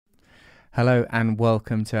Hello and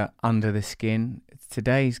welcome to Under the Skin.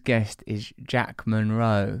 Today's guest is Jack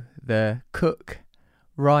Monroe, the cook,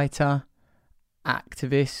 writer,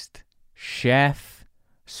 activist, chef,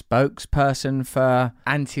 spokesperson for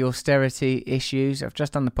anti-austerity issues. I've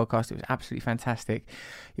just done the podcast. It was absolutely fantastic.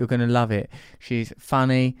 You're going to love it. She's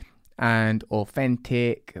funny and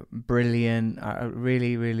authentic, brilliant. I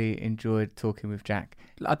really enjoyed talking with Jack.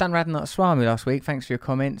 I done Radha Swami last week. Thanks for your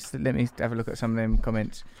comments. Let me have a look at some of them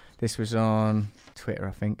comments. This was on Twitter,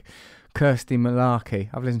 I think. Kirsty Malarkey.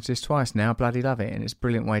 I've listened to this twice now. Bloody love it. And it's a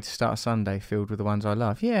brilliant way to start a Sunday filled with the ones I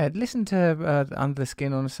love. Yeah, listen to Under the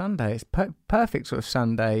Skin on a Sunday. It's perfect sort of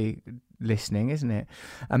Sunday listening, isn't it?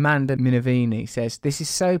 Amanda Minervini says, "This is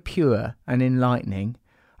so pure and enlightening.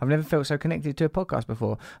 I've never felt so connected to a podcast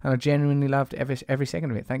before, and I genuinely loved every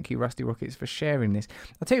second of it. Thank you, Rusty Rockets, for sharing this."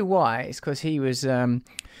 I'll tell you why. It's because he was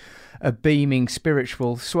a beaming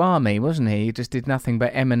spiritual Swami, wasn't he? He just did nothing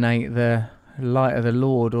but emanate the light of the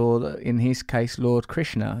Lord, or in his case, Lord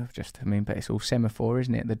Krishna. But it's all semaphore,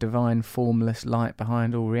 isn't it? The divine formless light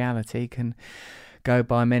behind all reality can go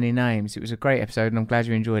by many names. It was a great episode and I'm glad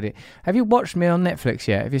you enjoyed it. Have you watched me on Netflix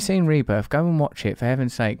yet? Have you seen Rebirth? Go and watch it, for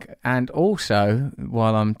heaven's sake. And also,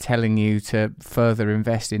 while I'm telling you to further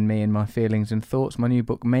invest in me and my feelings and thoughts, my new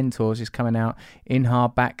book Mentors is coming out in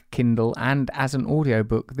hardback, Kindle and as an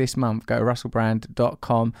audiobook this month. Go to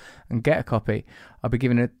russellbrand.com and get a copy. I'll be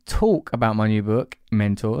giving a talk about my new book,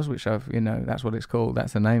 Mentors, which that's what it's called.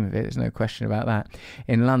 That's the name of it. There's no question about that.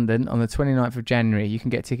 In London on the 29th of January. You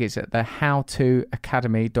can get tickets at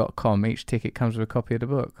thehowtoacademy.com. Each ticket comes with a copy of the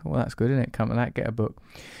book. Well, that's good, isn't it? Come to that, get a book.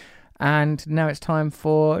 And now it's time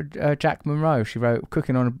for Jack Monroe. She wrote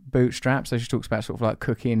Cooking on a Bootstrap. So she talks about sort of like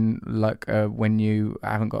cooking when you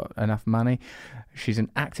haven't got enough money. She's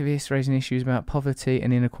an activist raising issues about poverty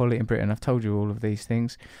and inequality in Britain. I've told you all of these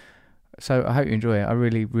things. So I hope you enjoy it. I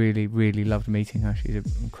really loved meeting her. She's an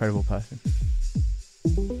incredible person.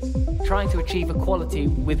 Trying to achieve equality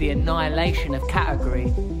with the annihilation of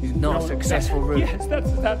category is not a successful route. Yes,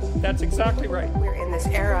 that's exactly right. We're in this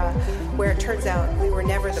era where it turns out we were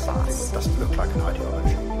never the boss. It doesn't look like an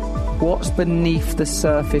ideology. What's beneath the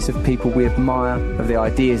surface of people we admire, of the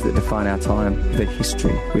ideas that define our time, the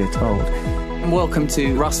history we are told? Welcome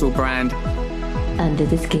to Russell Brand. Under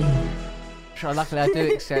the Skin. Luckily I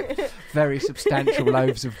do accept very substantial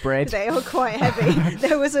loaves of bread. They are quite heavy.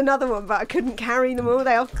 There was another one, but I couldn't carry them all.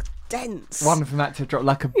 They are dense. One from that to drop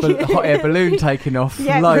like a hot air balloon taking off.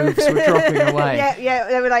 Yeah. Loaves were dropping away. Yeah.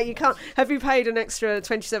 They were like, you can't. Have you paid an extra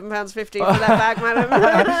 £27.50 for that bag,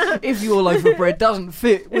 madam? If your loaf of bread doesn't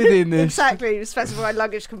fit within this. Exactly, specified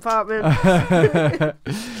luggage compartment.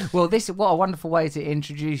 Well, what a wonderful way to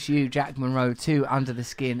introduce you, Jack Monroe, to Under the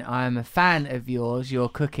Skin. I am a fan of yours, your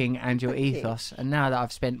cooking and your ethos. And now that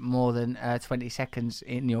I've spent more than 20 seconds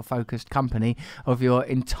in your focused company of your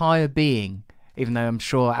entire being, even though I'm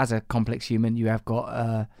sure as a complex human you have got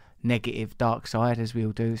a negative dark side, as we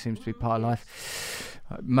all do, it seems to be part of life.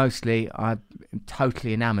 Mostly I'm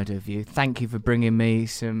totally enamoured of you. Thank you for bringing me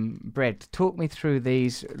some bread. Talk me through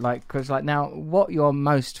these, because now what you're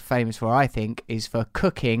most famous for, I think, is for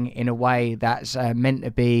cooking in a way that's meant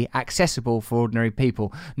to be accessible for ordinary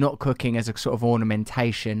people, not cooking as a sort of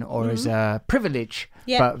ornamentation or as a privilege,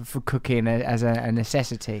 but for cooking as a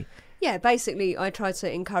necessity. Yeah, basically I try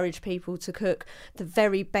to encourage people to cook the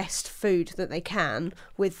very best food that they can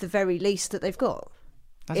with the very least that they've got.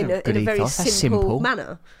 In a very simple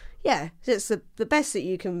manner. Yeah, it's the best that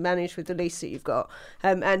you can manage with the least that you've got.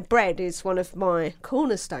 And bread is one of my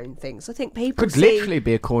cornerstone things. I think people could literally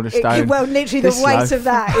be a cornerstone. Literally the weight of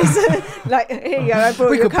that is like, here you go, I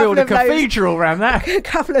brought you a couple of loaves. We could build a cathedral around that. A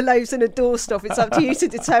couple of loaves and a doorstop. It's up to you to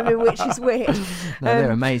determine which is which. No, they're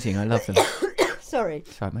amazing. I love them. Sorry,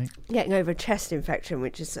 mate. Getting over a chest infection,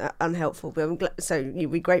 which is unhelpful. But I'm so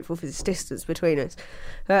you'll be grateful for this distance between us.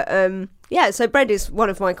 But so bread is one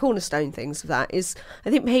of my cornerstone things. Of that is, I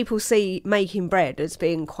think people see making bread as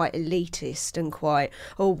being quite elitist and quite,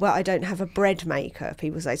 I don't have a bread maker.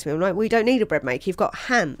 People say to me, I'm like, well, you don't need a bread maker. You've got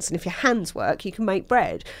hands, and if your hands work, you can make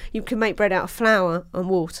bread. You can make bread out of flour and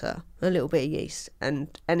water, a little bit of yeast, and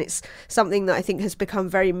it's something that I think has become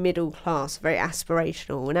very middle class, very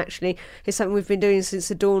aspirational, and actually it's something we've been doing since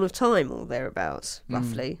the dawn of time or thereabouts,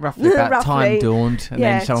 roughly. Roughly about time dawned. And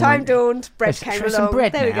then time dawned, bread came along.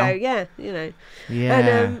 Bread there now. We go, yeah,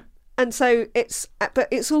 Yeah. And so but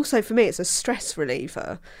it's also, for me, it's a stress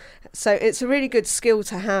reliever. So it's a really good skill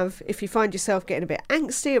to have if you find yourself getting a bit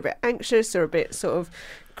angsty, a bit anxious, or a bit sort of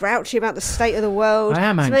grouchy about the state of the world. I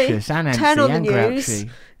am anxious and turn on the and news. Grouchy.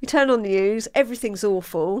 You turn on the news, everything's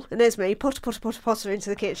awful, and there's me, potter into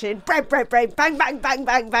the kitchen, bread, bang, bang, bang,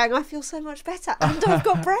 bang, bang. I feel so much better, and I've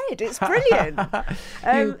got bread. It's brilliant.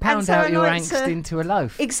 You pound out your angst into a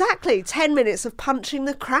loaf. Exactly. 10 minutes of punching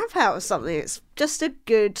the crap out of something. It's just a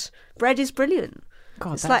good... Bread is brilliant.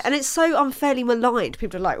 God, it's like, and it's so unfairly maligned.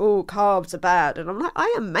 People are like, "Oh, carbs are bad," and I'm like,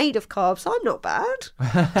 "I am made of carbs. I'm not bad."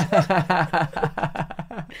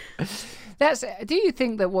 Do you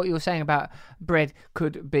think that what you're saying about bread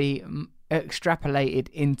could be extrapolated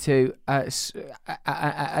into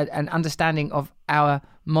an understanding of our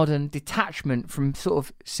modern detachment from sort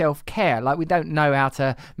of self-care? Like, we don't know how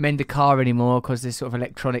to mend a car anymore because there's sort of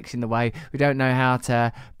electronics in the way. We don't know how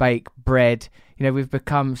to bake bread. You know, we've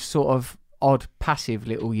become sort of odd passive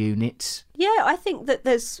little units. Yeah, I think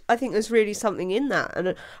there's really something in that,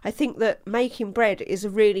 and I think that making bread is a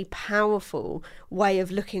really powerful way of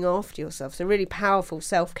looking after yourself. It's a really powerful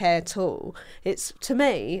self-care tool. It's, to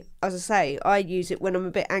me, as I say, I use it when I'm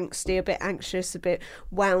a bit angsty, a bit anxious, a bit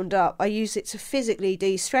wound up. I use it to physically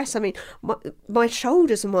de-stress. I mean, my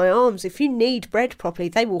shoulders and my arms, if you knead bread properly,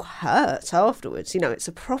 they will hurt afterwards. You know, it's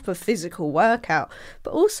a proper physical workout,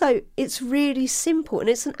 but also it's really simple, and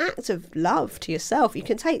it's an act of love to yourself. You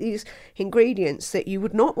can take these ingredients that you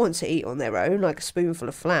would not want to eat on their own, like a spoonful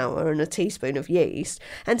of flour and a teaspoon of yeast,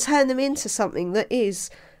 and turn them into something that is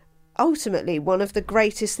ultimately one of the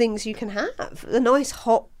greatest things you can have. A nice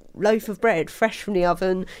hot loaf of bread, fresh from the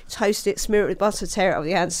oven, toast it, smear it with butter, tear it out of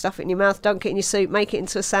your hand, stuff it in your mouth, dunk it in your soup, make it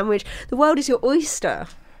into a sandwich. The world is your oyster.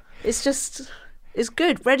 It's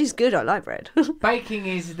good. Bread is good. I like bread. Baking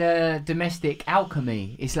is the domestic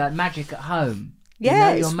alchemy. It's like magic at home.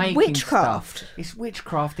 Yeah, you're it's making witchcraft. Stuff. It's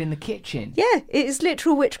witchcraft in the kitchen. Yeah, it is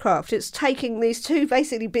literal witchcraft. It's taking these two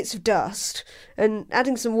basically bits of dust and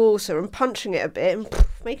adding some water and punching it a bit and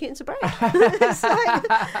making it into bread.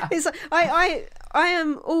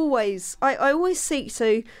 I always seek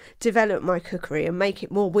to develop my cookery and make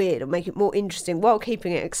it more weird and make it more interesting while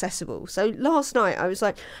keeping it accessible. So last night I was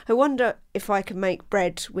like, I wonder if I could make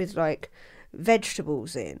bread with like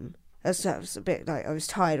vegetables in. I was a bit like, I was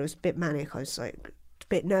tired, I was a bit manic, I was like a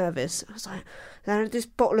bit nervous. I was like, I had this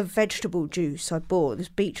bottle of vegetable juice I bought, this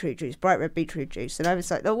beetroot juice, bright red beetroot juice, and I was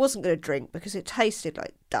like, I wasn't going to drink because it tasted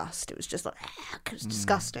like dust. It was just like, it was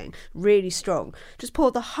disgusting, really strong. Just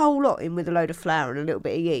poured the whole lot in with a load of flour and a little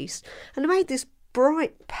bit of yeast, and I made this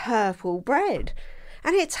bright purple bread.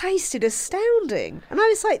 And it tasted astounding. And I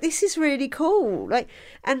was like, this is really cool. Like,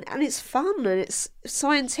 and it's fun and it's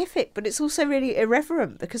scientific, but it's also really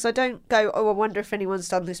irreverent because I don't go, oh, I wonder if anyone's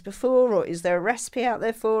done this before, or is there a recipe out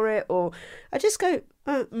there for it? Or I just go,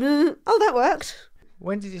 oh, that worked.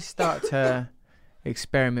 When did you start to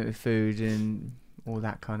experiment with food and all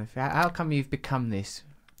that kind of thing? How come you've become this?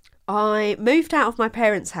 I moved out of my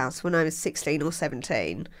parents' house when I was 16 or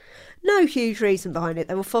 17. No huge reason behind it.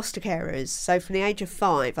 They were foster carers. So from the age of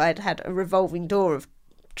 5, I had a revolving door of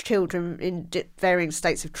children in varying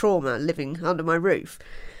states of trauma living under my roof.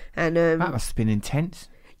 And that must have been intense.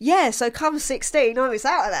 Yeah, so come 16, I was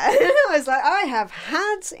out of there. I was like, I have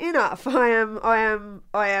had enough. I am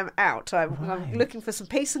out. I'm looking for some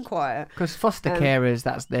peace and quiet. Because foster carers,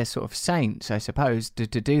 that's their sort of saints, I suppose, to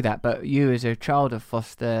do that. But you, as a child of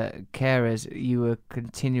foster carers, you were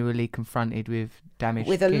continually confronted with damaged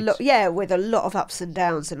kids. With a lot of ups and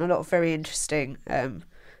downs and a lot of very interesting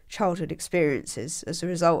childhood experiences as a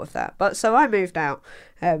result of that. But so I moved out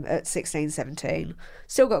at 16, 17.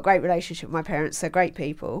 Still got a great relationship with my parents. They're great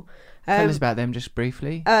people. Tell us about them just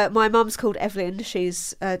briefly. My mum's called Evelyn.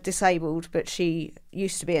 She's disabled, but she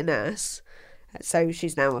used to be a nurse. So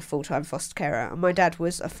she's now a full-time foster carer. And my dad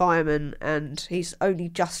was a fireman, and he's only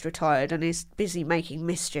just retired and is busy making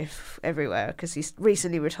mischief everywhere because he's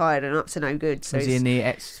recently retired and up to no good. So was he in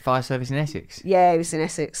the fire service in Essex? Yeah, he was in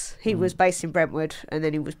Essex. He was based in Brentwood, and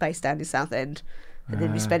then he was based down in Southend. And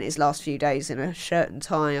then we spent his last few days in a shirt and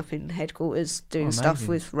tie up in headquarters doing stuff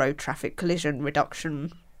with road traffic collision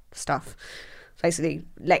reduction stuff. Basically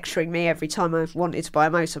lecturing me every time I wanted to buy a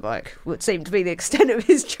motorbike, what seemed to be the extent of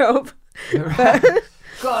his job.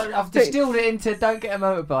 God, I've distilled it into don't get a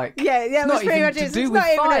motorbike. Yeah, it's not pretty even much to it. do with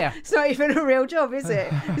fire. It's not even a real job, is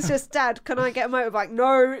it? It's just, Dad, can I get a motorbike?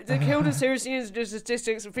 No, the killed and seriously injured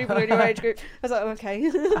statistics of people in your age group. I was like, okay.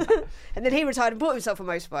 And then he retired and bought himself a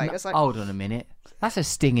motorbike. I was like, hold on a minute. That's a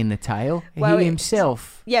sting in the tail. Well, he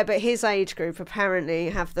himself. Yeah, but his age group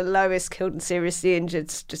apparently have the lowest killed and seriously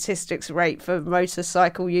injured statistics rate for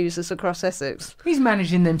motorcycle users across Essex. He's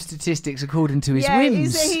managing them statistics according to his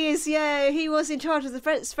whims. He was in charge of the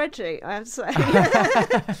spreadsheet, I have to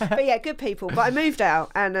say. But yeah, good people. But I moved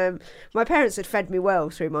out, and my parents had fed me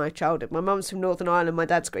well through my childhood. My mum's from Northern Ireland, my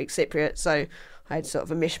dad's Greek Cypriot, so I had sort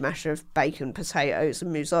of a mishmash of bacon, potatoes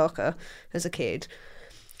and moussaka as a kid.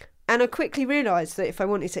 And I quickly realised that if I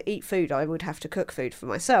wanted to eat food, I would have to cook food for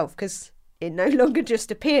myself, because it no longer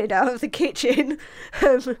just appeared out of the kitchen.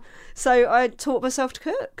 So I taught myself to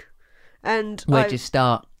cook. And Where'd you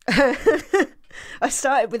start? I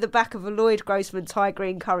started with the back of a Lloyd Grossman Thai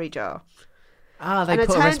green curry jar. Ah, they And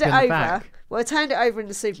put a recipe in the back. Well, I turned it over in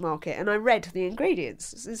the supermarket and I read the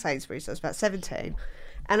ingredients. It's in Sainsbury's, so I was about 17.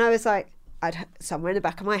 And I was like, somewhere in the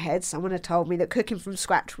back of my head, someone had told me that cooking from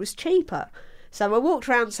scratch was cheaper. So I walked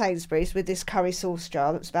around Sainsbury's with this curry sauce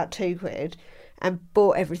jar that was about £2 and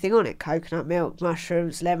bought everything on it. Coconut milk,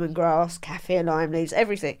 mushrooms, lemongrass, kaffir lime leaves,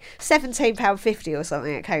 everything. £17.50 or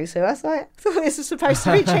something it came to. I was like, I thought this was supposed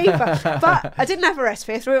to be cheaper. But I didn't have a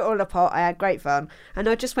recipe. I threw it all in a pot. I had great fun. And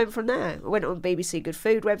I just went from there. I went on BBC Good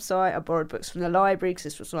Food website. I borrowed books from the library, because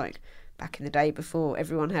this was like back in the day before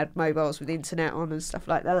everyone had mobiles with internet on and stuff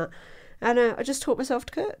like that. And I just taught myself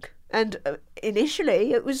to cook. And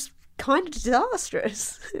initially it was kind of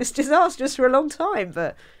disastrous. It's disastrous for a long time,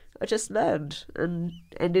 but I just learned and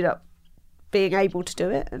ended up being able to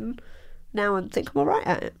do it, and now I think I'm all right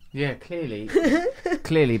at it. Yeah, clearly,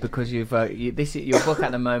 because you've this is your book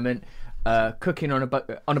at the moment, Cooking on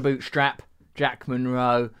a Bootstrap, Jack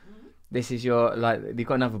Monroe. This is your, like, you've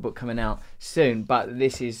got another book coming out soon, but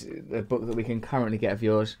this is the book that we can currently get of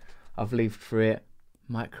yours. I've leafed for it.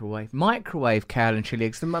 Microwave kale and chili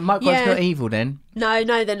eggs. The microwave's not evil then. No,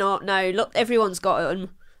 they're not. No, look, everyone's got them.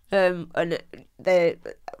 And they're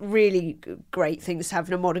really great things to have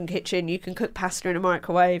in a modern kitchen. You can cook pasta in a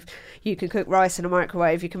microwave, you can cook rice in a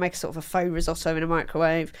microwave, you can make a sort of a faux risotto in a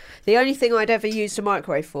microwave. The only thing I'd ever used a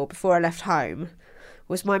microwave for before I left home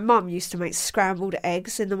was my mum used to make scrambled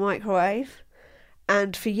eggs in the microwave.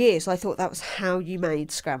 And for years I thought that was how you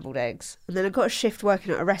made scrambled eggs. And then I got a shift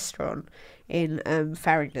working at a restaurant in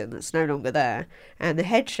Farringdon that's no longer there. And the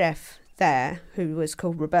head chef there, who was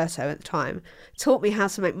called Roberto at the time, taught me how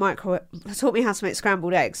to make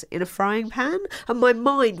scrambled eggs in a frying pan, and my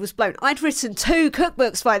mind was blown. I'd written 2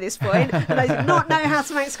 cookbooks by this point, and I did not know how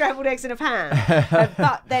to make scrambled eggs in a pan.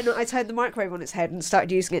 But then I turned the microwave on its head and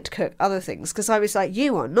started using it to cook other things, because I was like,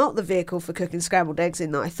 you are not the vehicle for cooking scrambled eggs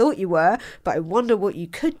in that I thought you were, but I wonder what you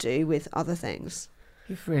could do with other things.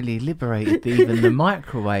 You've really liberated even the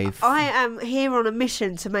microwave. I am here on a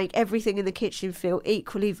mission to make everything in the kitchen feel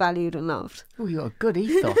equally valued and loved. Oh, you've got a good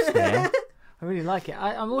ethos there. I really like it.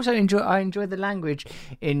 I enjoy the language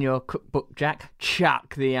in your cookbook, Jack.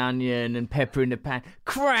 Chuck the onion and pepper in the pan.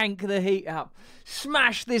 Crank the heat up.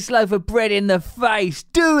 Smash this loaf of bread in the face.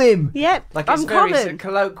 Do him. Yep, like it's uncommon. Very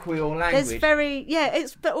colloquial language.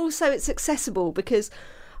 But also it's accessible, because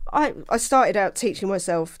I started out teaching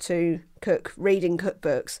myself to cook, reading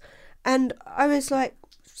cookbooks, and I was like,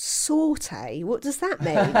 saute? What does that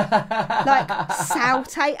mean? Like,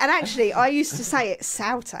 saute? And actually, I used to say it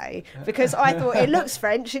saute because I thought it looks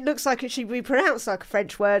French. It looks like it should be pronounced like a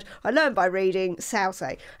French word. I learned by reading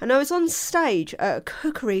saute. And I was on stage at a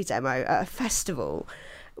cookery demo at a festival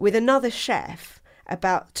with another chef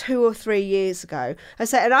about 2 or 3 years ago.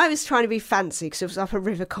 And I was trying to be fancy because it was up at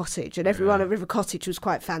River Cottage, and everyone at River Cottage was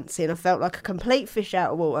quite fancy, and I felt like a complete fish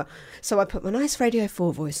out of water. So I put my nice Radio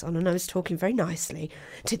 4 voice on, and I was talking very nicely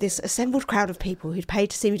to this assembled crowd of people who'd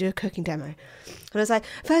paid to see me do a cooking demo. And I was like,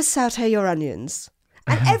 first saute your onions.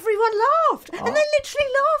 And everyone laughed. And they literally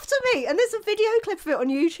laughed at me. And there's a video clip of it on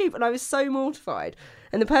YouTube, and I was so mortified.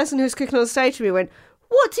 And the person who was cooking on stage with me went,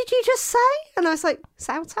 what did you just say? And I was like,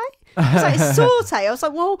 saute? I was like, it's saute. I was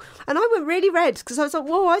like, well, and I went really red because I was like,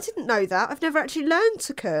 whoa, I didn't know that. I've never actually learned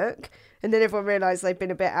to cook. And then everyone realised they'd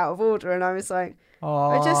been a bit out of order, and I was like,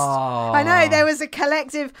 I know, there was a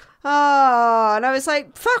collective, and I was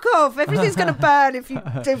like, fuck off, everything's going to burn if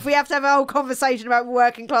we have to have a whole conversation about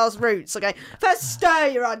working class roots. Okay, first stir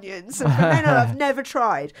your onions. And from then on, I've never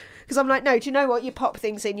tried. Because I'm like, no, do you know what? You pop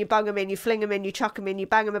things in, you bung them in, you fling them in, you chuck them in, you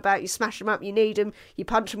bang them about, you smash them up, you knead them, you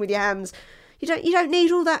punch them with your hands. You don't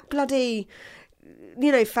need all that bloody,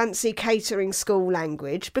 fancy catering school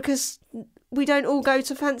language, because we don't all go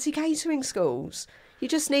to fancy catering schools. You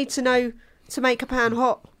just need to know to make a pan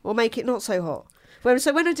hot or make it not so hot.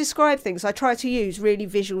 So when I describe things, I try to use really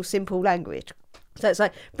visual, simple language. So it's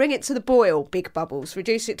like, bring it to the boil, big bubbles.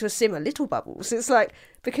 Reduce it to a simmer, little bubbles. It's like,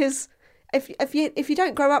 because if you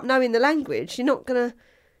don't grow up knowing the language, you're going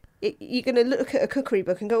to look at a cookery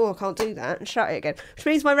book and go, oh, I can't do that, and shut it again. Which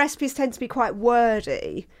means my recipes tend to be quite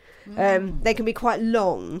wordy. They can be quite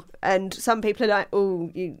long, and some people are like,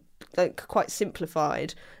 oh, you like quite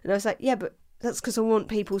simplified. And I was like, yeah, but that's because I want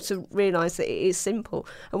people to realise that it is simple.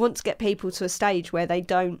 I want to get people to a stage where they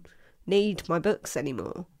don't need my books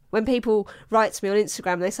anymore. when people write to me on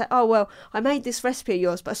Instagram, they say, oh, well, I made this recipe of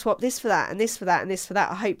yours, but I swapped this for that and this for that and this for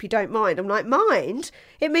that. I hope you don't mind. I'm like, mind?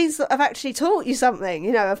 It means that I've actually taught you something.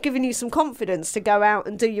 You know, I've given you some confidence to go out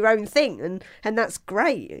and do your own thing. And that's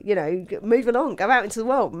great. You know, move along, go out into the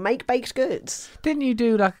world, make baked goods. Didn't you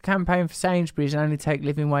do like a campaign for Sainsbury's and only take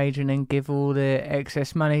living wage and then give all the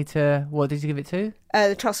excess money to, what did you give it to?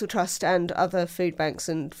 The Trussell Trust and other food banks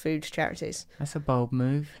and food charities. That's a bold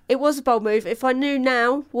move. It was a bold move. If I knew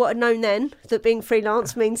now what I'd known then, that being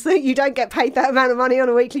freelance means that you don't get paid that amount of money on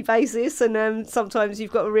a weekly basis, and sometimes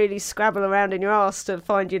you've got to really scrabble around in your arse to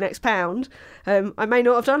find your next pound, I may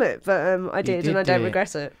not have done it, but I did and I don't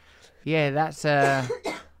regret it. Yeah, that's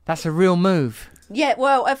a real move. Yeah,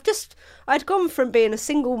 well, I'd gone from being a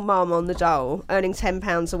single mum on the dole, earning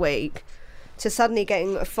 £10 a week, to suddenly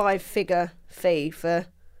getting a 5-figure fee for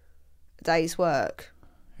a day's work.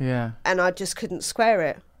 Yeah. And I just couldn't square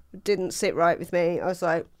it. It didn't sit right with me. I was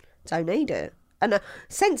like, don't need it. And a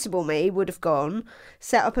sensible me would have gone,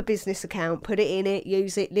 set up a business account, put it in it,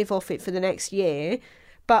 use it, live off it for the next year.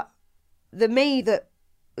 But the me that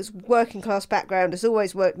was working class background has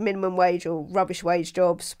always worked minimum wage or rubbish wage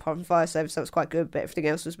jobs, apart from fire service, that was quite good, but everything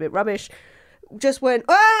else was a bit rubbish. Just went,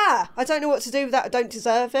 I don't know what to do with that. I don't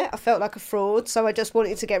deserve it. I felt like a fraud, so I just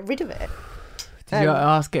wanted to get rid of it. Did you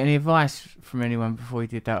ask any advice from anyone before you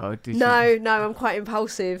did that? Or did No, I'm quite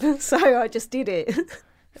impulsive, so I just did it.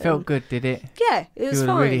 Felt good, did it? Yeah, it was you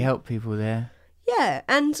fine. You really helped people there. Yeah,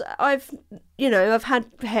 and I've had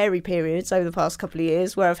hairy periods over the past couple of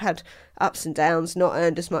years where I've had ups and downs, not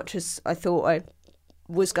earned as much as I thought I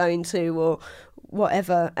was going to or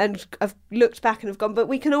whatever, and I've looked back and have gone, but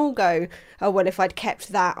we can all go, oh well, if I'd kept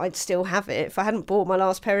that I'd still have it. If I hadn't bought my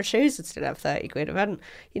last pair of shoes I'd still have 30 quid. If I hadn't,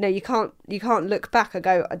 you can't look back and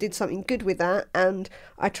go, I did something good with that, and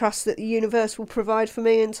I trust that the universe will provide for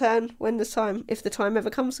me in turn if the time ever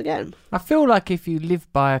comes again. I feel like if you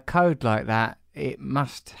live by a code like that, it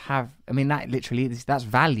must have, that literally that's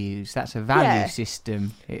values, that's a value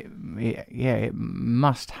system. It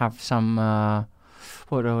must have some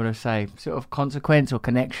what do I want to say, sort of consequence or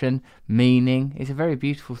connection, meaning. It's a very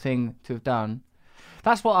beautiful thing to have done.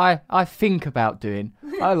 That's what I think about doing.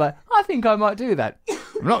 I think I might do that.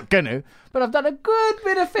 I'm not gonna, but I've done a good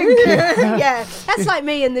bit of thinking. Yeah, that's like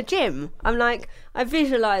me in the gym. I'm like, I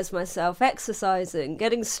visualise myself exercising,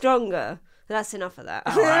 getting stronger. That's enough of that.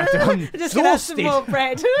 I'm just going to have some more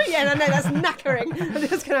bread. Yeah, no, that's knackering. I'm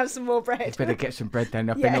just going to have some more bread. Better get some bread then.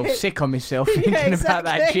 I've been all sick on myself thinking about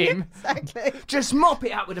that gym. Exactly. Just mop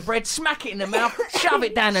it up with the bread, smack it in the mouth, shove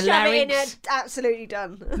it down the larynx. Shove it in, absolutely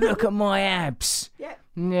done. Look at my abs. Yeah.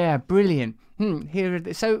 Yeah, brilliant.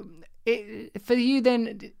 So, for you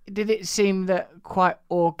then, did it seem that quite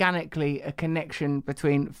organically a connection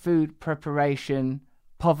between food preparation,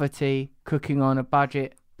 poverty, cooking on a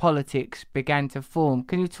budget, politics began to form?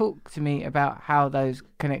 Can you talk to me about how those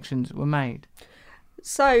connections were made?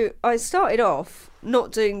 So I started off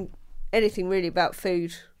not doing anything really about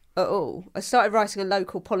food at all. I started writing a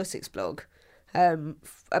local politics blog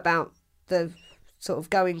about the sort of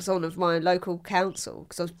goings on of my local council,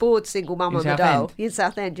 because I was bored single mum on the dole. In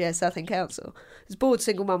Southend, yeah, Southend Council. I was bored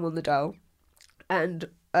single mum on the dole, and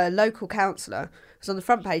a local councillor was on the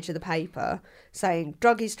front page of the paper saying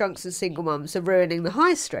druggies, drunks and single mums are ruining the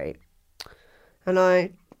high street. And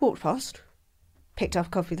I walked past, picked up a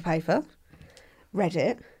copy of the paper, read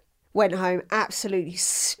it, went home absolutely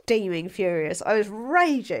steaming furious. I was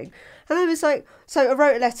raging. And I was like, so I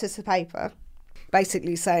wrote a letter to the paper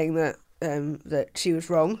basically saying that she was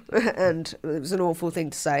wrong and it was an awful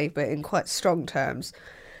thing to say, but in quite strong terms.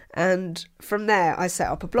 And from there, I set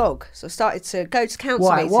up a blog. So I started to go to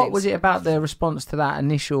council meetings. What was it about the response to that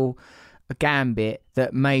initial gambit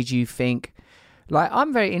that made you think,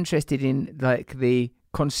 I'm very interested in, the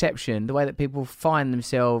conception, the way that people find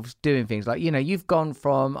themselves doing things. You've gone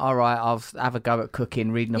from, all right, I'll have a go at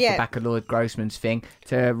cooking, reading off the back of Lloyd Grossman's thing,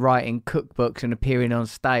 to writing cookbooks and appearing on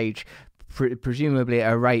stage, presumably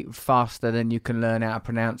at a rate faster than you can learn how to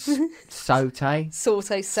pronounce saute,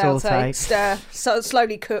 stir,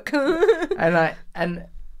 slowly cook. and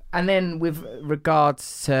then with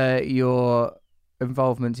regards to your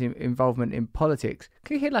involvement in politics,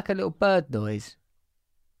 can you hear a little bird noise?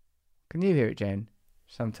 Can you hear it, Jen?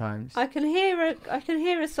 Sometimes I can hear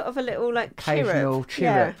a sort of a little occasional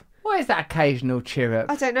chirrup. What is that occasional chirrup?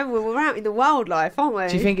 I don't know. We're out in the wildlife, aren't we?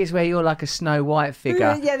 Do you think it's where you're like a Snow White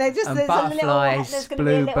figure? Yeah, they're just and there's butterflies, there's gonna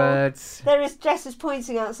be a little- bluebirds. There is Jess is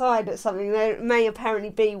pointing outside at something. There may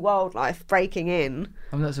apparently be wildlife breaking in.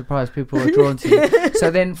 I'm not surprised people are drawn to you.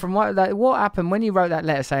 So then, from what happened when you wrote that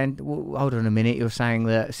letter saying, hold on a minute, you're saying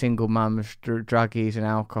that single mums, druggies and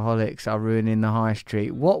alcoholics are ruining the high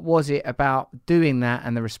street. What was it about doing that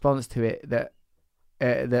and the response to it that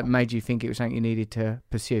made you think it was something you needed to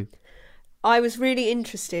pursue? I was really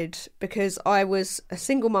interested because I was a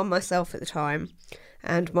single mum myself at the time,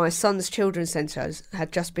 and my son's children's centres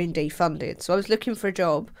had just been defunded. So I was looking for a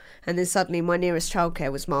job, and then suddenly my nearest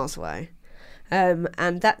childcare was miles away.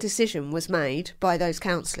 And that decision was made by those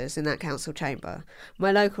counsellors in that council chamber.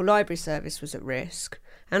 My local library service was at risk.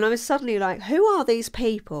 And I was suddenly like, who are these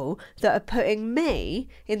people that are putting me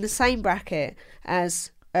in the same bracket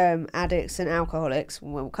as addicts and alcoholics?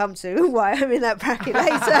 We'll come to why I'm in that bracket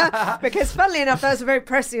later, because funnily enough that was a very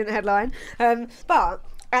prescient headline, but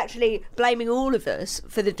actually blaming all of us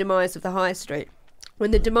for the demise of the high street,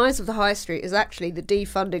 when the demise of the high street is actually the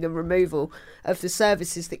defunding and removal of the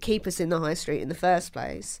services that keep us in the high street in the first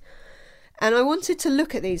place. And I wanted to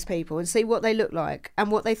look at these people and see what they looked like and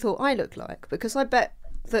what they thought I looked like, because I bet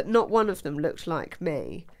that not one of them looked like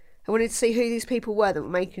me. I wanted to see who these people were that were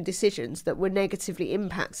making decisions that were negatively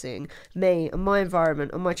impacting me and my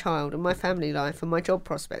environment and my child and my family life and my job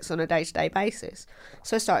prospects on a day-to-day basis.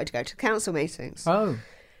 So I started to go to council meetings. Oh.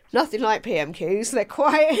 Nothing like PMQs. They're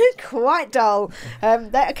quite dull.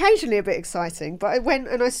 They're occasionally a bit exciting. But I went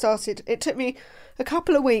and I started. It took me a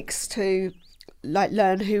couple of weeks to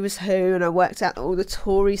learn who was who, and I worked out that all the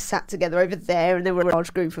Tories sat together over there, and there were a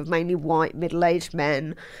large group of mainly white middle-aged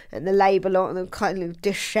men, and the Labour lot, and the kind of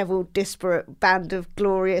dishevelled, disparate band of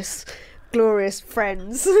glorious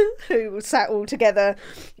friends who sat all together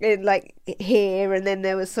in here, and then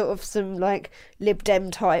there was sort of some Lib Dem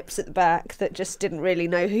types at the back that just didn't really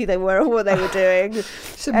know who they were or what they were doing.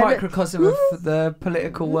 It's a microcosm of the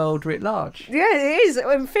political world writ large. Yeah, it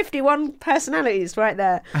is. 51 personalities right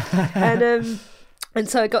there. And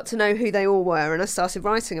so I got to know who they all were, and I started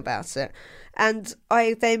writing about it. And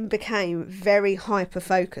I then became very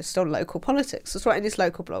hyper-focused on local politics. I was writing this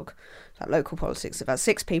local blog about local politics, about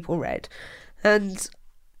 6 people read. And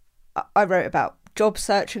I wrote about job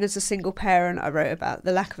searching as a single parent. I wrote about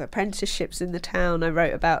the lack of apprenticeships in the town. I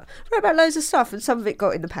wrote about loads of stuff, and some of it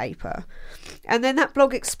got in the paper. And then that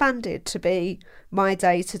blog expanded to be my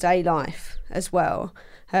day-to-day life as well.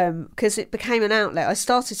 Because it became an outlet. I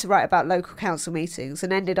started to write about local council meetings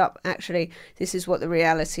and ended up actually, this is what the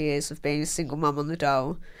reality is of being a single mum on the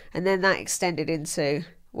dole. And then that extended into,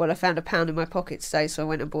 well, I found £1 in my pocket today, so I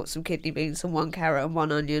went and bought some kidney beans and 1 carrot and 1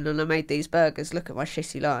 onion, and I made these burgers. Look at my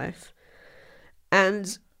shitty life.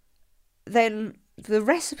 And then the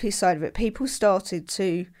recipe side of it, people started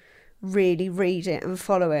to really read it and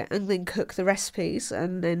follow it, and then cook the recipes,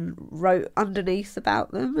 and then wrote underneath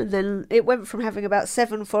about them, and then it went from having about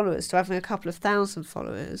 7 followers to having a couple of thousand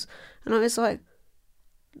followers. And I was like,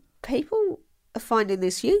 people are finding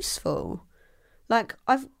this useful.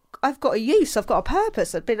 I've got a use, I've got a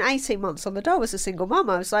purpose. I've been 18 months on the dole as a single mum.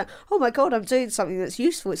 I was like, oh my God, I'm doing something that's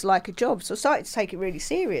useful. It's like a job. So I started to take it really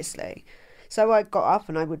seriously. So I got up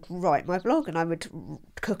and I would write my blog, and I would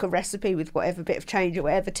cook a recipe with whatever bit of change or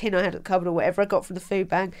whatever tin I had at the cupboard or whatever I got from the food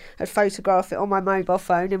bank. I'd photograph it on my mobile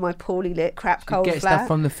phone in my poorly lit crap cold flat. Get stuff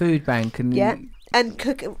from the food bank and and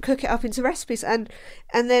cook it up into recipes, and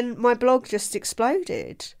then my blog just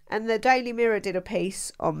exploded. And the Daily Mirror did a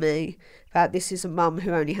piece on me about this is a mum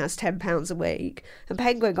who only has £10 a week, and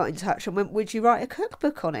Penguin got in touch and went, would you write a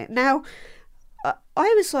cookbook on it? Now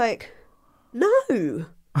I was like, no.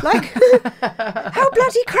 How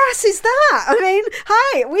bloody crass is that? I mean,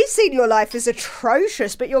 hey, we've seen your life is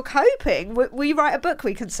atrocious, but you're coping. Will you write a book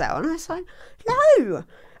we can sell? And I was like, no.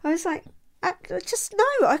 I was like, just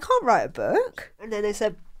no, I can't write a book. And then they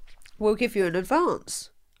said, we'll give you an advance.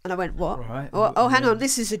 And I went, what? Right. Oh, hang on,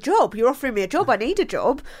 this is a job. You're offering me a job. I need a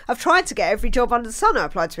job. I've tried to get every job under the sun. I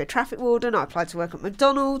applied to be a traffic warden. I applied to work at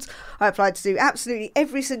McDonald's. I applied to do absolutely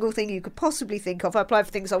every single thing you could possibly think of. I applied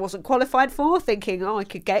for things I wasn't qualified for, thinking, I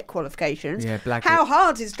could get qualifications. Yeah, How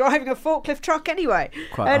hard is driving a forklift truck anyway?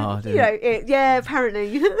 Quite hard, isn't it? Yeah,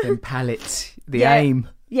 apparently. Them pallets, the aim.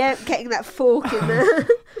 Yeah, getting that fork in there.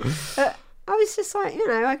 I was just like,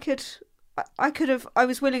 I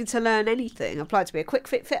was willing to learn anything. I applied to be a quick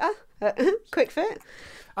fit fitter. Quick fit.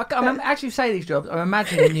 I'm actually say these jobs. I'm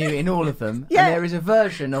imagining you in all of them, Yeah. and there is a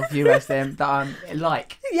version of you as them that I'm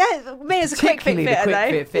like. Yeah, me as a quick fit Particularly fitter, the though.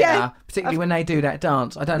 quick fit fitter, Yeah. particularly when they do that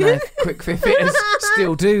dance. I don't know if quick fit fitters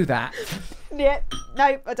still do that. Yeah,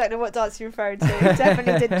 nope, I don't know what dance you're referring to.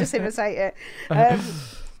 Definitely didn't just imitate it.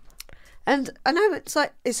 And I know it's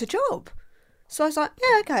like, it's a job. So I was like,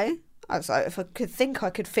 yeah, okay. I was like, if I could think I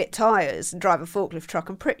could fit tyres and drive a forklift truck,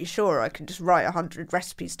 I'm pretty sure I could just write 100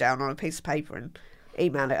 recipes down on a piece of paper and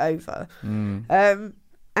email it over. And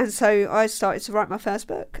so I started to write my first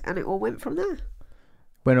book, and it all went from there.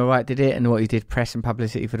 Went all right, did it? And what you did, press and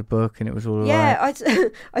publicity for the book, and it was all right? Yeah,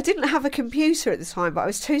 I didn't have a computer at the time, but I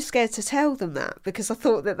was too scared to tell them that because I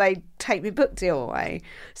thought that they'd take my book deal away.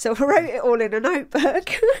 So I wrote it all in a notebook.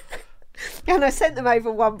 And I sent them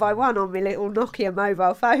over one by one on my little Nokia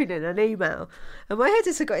mobile phone in an email. And my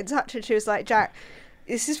editor got in touch and she was like, Jack,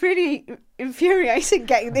 this is really infuriating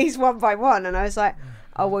getting these one by one. And I was like,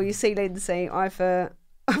 oh, well, you see, Lindsay, I've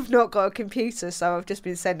not got a computer, so I've just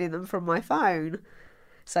been sending them from my phone.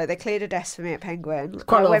 So they cleared a desk for me at Penguin. There's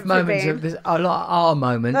quite a lot of moments. There's a lot of our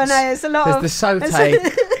moments. I know, there's a lot of... There's the saute.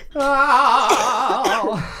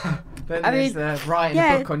 Then there's the writing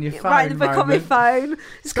the book on your phone. Writing the book on my phone.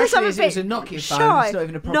 It's because I'm a bit it was a Nokia phone. shy. It's not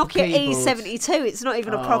even a proper Nokia keyboard. E72. It's not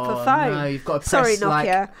even a proper phone. No, you've got to Sorry, press like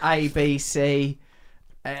Nokia. A, B, C.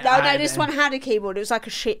 No, this one had a keyboard. It was like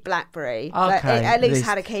a shit BlackBerry. Okay, It at least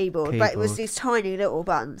had a keyboard, but it was these tiny little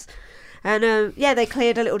buttons. And they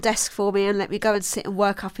cleared a little desk for me and let me go and sit and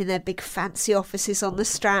work up in their big fancy offices on the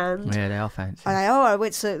Strand. Yeah, they are fancy. I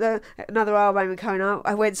went to another hour moment coming up.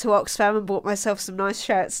 I went to Oxfam and bought myself some nice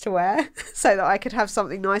shirts to wear so that I could have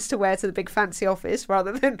something nice to wear to the big fancy office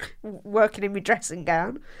rather than working in my dressing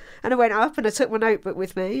gown. And I went up and I took my notebook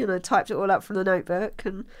with me and I typed it all up from the notebook.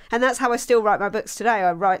 And that's how I still write my books today.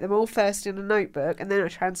 I write them all first in a notebook and then I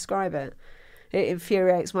transcribe it. It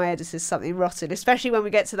infuriates my editors, something rotten, especially when we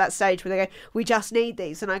get to that stage where they go, we just need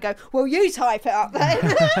these. And I go, well, you type it up then.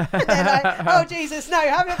 And they're like, oh, Jesus, no,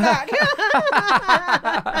 have it back.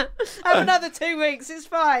 Have another 2 weeks, it's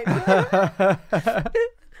fine.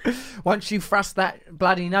 Once you thrust that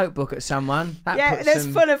bloody notebook at someone, there's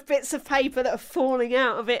full of bits of paper that are falling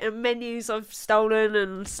out of it and menus I've stolen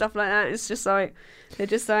and stuff like that. It's just like, they're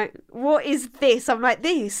just like, what is this? I'm like,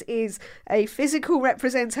 this is a physical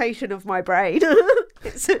representation of my brain.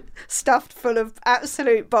 It's stuffed full of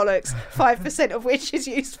absolute bollocks, 5% of which is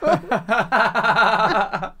useful.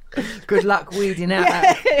 Good luck weeding out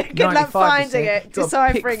that. Good luck finding it,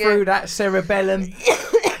 deciphering pick through that cerebellum.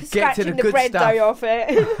 Get to the good bread stuff. dough off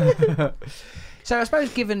it. So I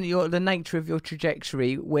suppose given the nature of your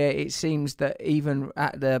trajectory, where it seems that even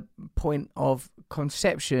at the point of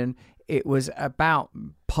conception, it was about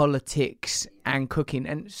politics and cooking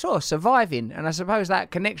and sort of surviving. And I suppose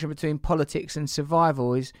that connection between politics and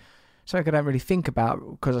survival is something I don't really think about,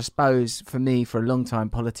 because I suppose for me, for a long time,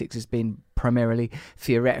 politics has been primarily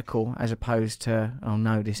theoretical as opposed to, oh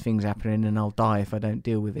no, this thing's happening and I'll die if I don't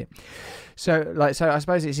deal with it. So I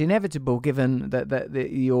suppose it's inevitable, given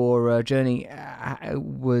that your journey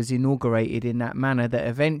was inaugurated in that manner, that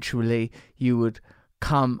eventually you would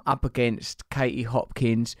come up against Katie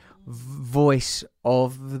Hopkins, voice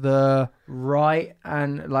of the right,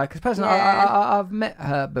 and like as a person, I've met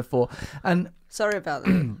her before, and sorry about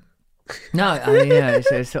that. No,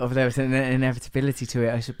 it's sort of, there was an inevitability to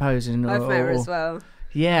it, I suppose. And I've met her as well.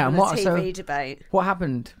 Yeah, and what TV debate? What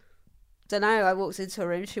happened? Don't know. I walked into a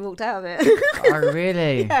room, she walked out of it. Oh,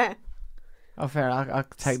 really? Yeah. Oh, fair. I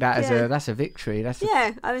take that as that's a victory.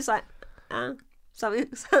 I was like,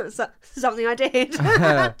 something I did.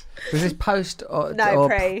 Was this post or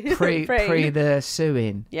pre the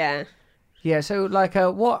suing? Yeah. Yeah. So like,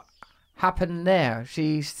 what happened there?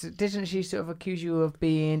 Didn't she sort of accuse you of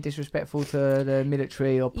being disrespectful to the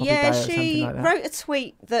military or Poppy Day or something like that? Yeah, she wrote a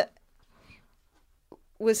tweet that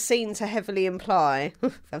was seen to heavily imply.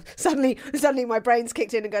 Suddenly my brain's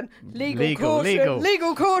kicked in and gone, legal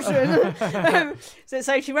caution.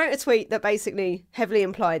 So she wrote a tweet that basically heavily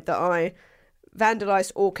implied that I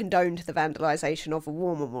vandalised or condoned the vandalisation of a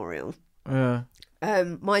war memorial.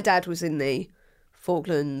 My dad was in the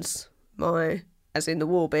Falklands, as in the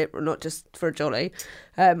war bit, not just for a jolly.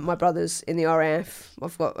 My brother's in the RAF.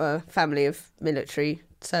 I've got a family of military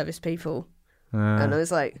service people. And I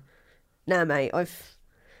was like, nah, mate,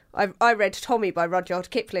 I read Tommy by Rudyard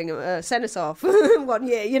Kipling at Cenotaph one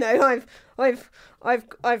year. You know, I've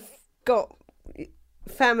got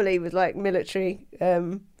family with like military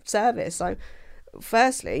service. So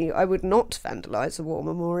firstly, I would not vandalise a war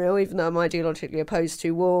memorial, even though I'm ideologically opposed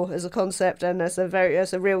to war as a concept and as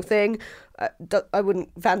a real thing. I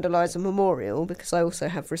wouldn't vandalise a memorial because I also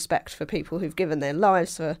have respect for people who've given their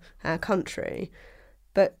lives for our country.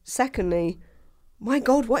 But secondly, my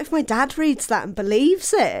God, what if my dad reads that and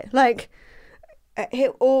believes it? Like,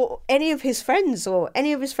 or any of his friends, or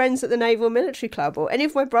any of his friends at the Naval Military Club, or any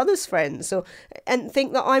of my brother's friends, and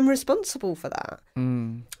think that I'm responsible for that.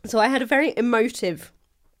 So I had a very emotive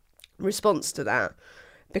response to that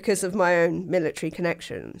because of my own military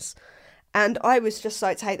connections. And I was just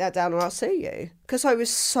like, take that down or I'll sue you. Because I was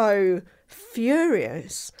so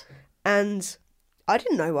furious. And I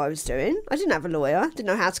didn't know what I was doing. I didn't have a lawyer. Didn't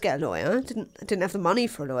know how to get a lawyer. I didn't have the money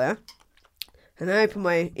for a lawyer. And I opened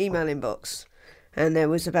my email inbox, and there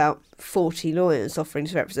was about 40 lawyers offering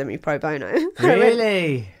to represent me pro bono.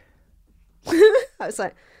 Really? I was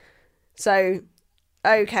like, so,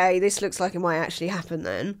 okay, this looks like it might actually happen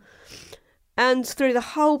then. And through the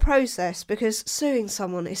whole process, because suing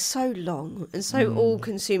someone is so long and so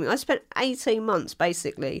all-consuming, I spent 18 months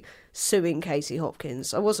basically suing Katie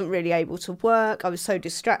Hopkins. I wasn't really able to work. I was so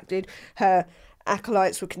distracted. Her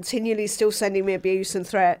acolytes were continually still sending me abuse and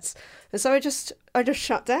threats. And so I just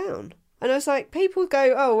shut down. And I was like, people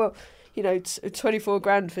go, oh, well, you know, 24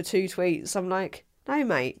 grand for 2 tweets. I'm like, no,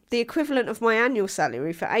 mate, the equivalent of my annual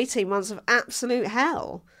salary for 18 months of absolute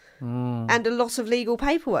hell. And a lot of legal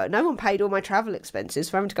paperwork. No one paid all my travel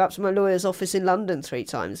expenses for having to go up to my lawyer's office in London 3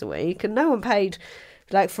 times a week. And no one paid,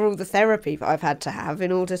 like, for all the therapy that I've had to have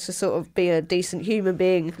in order to sort of be a decent human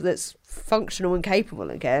being that's functional and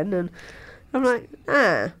capable again. And I'm like,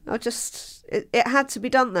 it had to be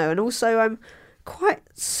done though. And also I'm quite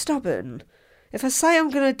stubborn. If I say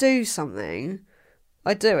I'm going to do something,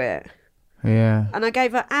 I do it. Yeah. And I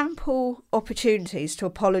gave her ample opportunities to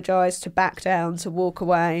apologise, to back down, to walk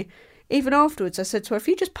away. Even afterwards, I said to her, if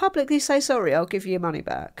you just publicly say sorry, I'll give you your money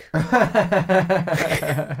back.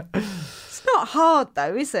 It's not hard,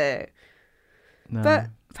 though, is it? No. But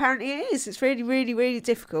apparently it is. It's really, really, really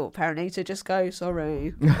difficult, apparently, to just go,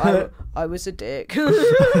 sorry, I was a dick.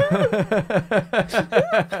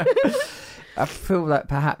 I feel like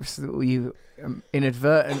perhaps you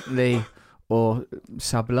inadvertently or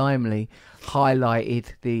sublimely highlighted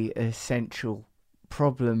the essential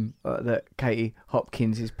problem that Katie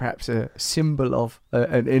Hopkins is perhaps a symbol of,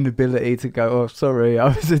 an inability to go, oh, sorry, I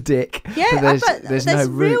was a dick. Yeah, but there's no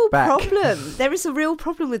route back. There is a real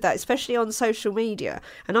problem with that, especially on social media.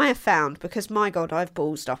 And I have found, because my God, I've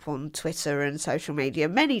ballsed up on Twitter and social media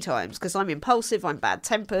many times because I'm impulsive, I'm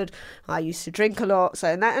bad-tempered, I used to drink a lot. So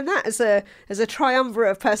and that as a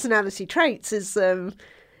triumvirate of personality traits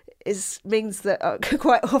means that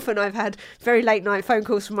quite often I've had very late night phone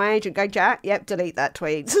calls from my agent going, Jack, yep, delete that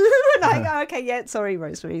tweet. Like, oh, okay, yeah, sorry,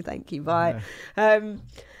 Rosemary, thank you, bye. Yeah.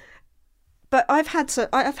 But I've had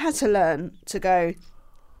to learn to go,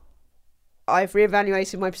 I've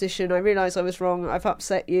reevaluated my position, I realise I was wrong, I've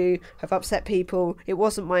upset you, I've upset people, it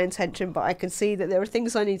wasn't my intention, but I can see that there are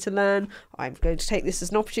things I need to learn. I'm going to take this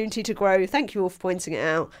as an opportunity to grow. Thank you all for pointing it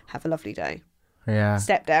out. Have a lovely day. Yeah.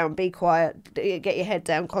 Step down, be quiet, get your head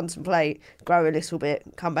down, contemplate, grow a little bit,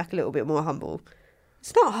 come back a little bit more humble.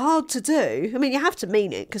 It's not hard to do. I mean, you have to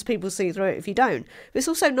mean it because people see through it if you don't. But it's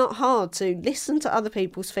also not hard to listen to other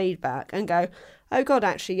people's feedback and go, oh God,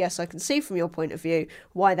 actually, yes, I can see from your point of view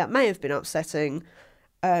why that may have been upsetting.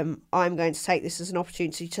 I'm going to take this as an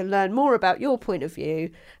opportunity to learn more about your point of view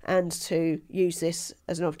and to use this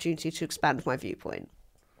as an opportunity to expand my viewpoint.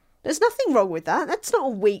 There's nothing wrong with that. That's not a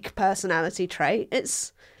weak personality trait.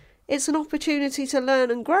 It's an opportunity to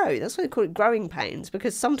learn and grow. That's why they call it growing pains,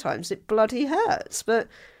 because sometimes it bloody hurts. But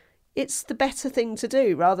it's the better thing to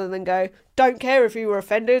do rather than go, don't care if you were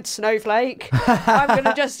offended, snowflake. I'm going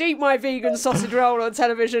to just eat my vegan sausage roll on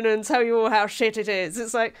television and tell you all how shit it is.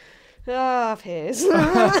 It's like, Piers. But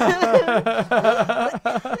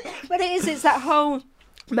it's that whole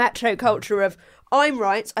macho culture of, I'm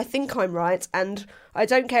right, I think I'm right, and I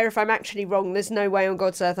don't care if I'm actually wrong. There's no way on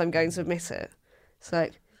God's earth I'm going to admit it. It's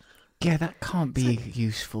like... Yeah, that can't be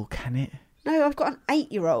useful, can it? No, I've got an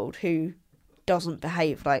 8-year-old who doesn't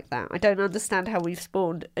behave like that. I don't understand how we've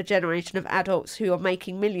spawned a generation of adults who are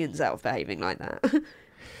making millions out of behaving like that.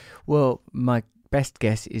 Well, my best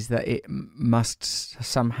guess is that it must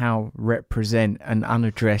somehow represent an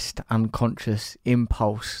unaddressed, unconscious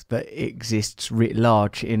impulse that exists writ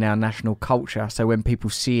large in our national culture. So when people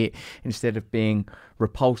see it, instead of being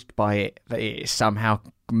repulsed by it, that it somehow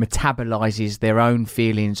metabolises their own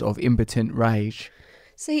feelings of impotent rage.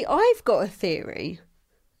 See, I've got a theory.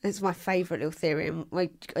 It's my favourite little theory, and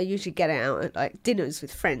I usually get it out at like dinners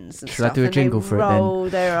with friends and Should stuff. I do a jingle for it then? Roll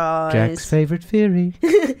their eyes. Jack's favourite theory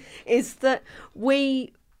is that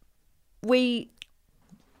we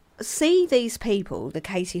see these people, the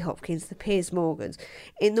Katie Hopkins, the Piers Morgans,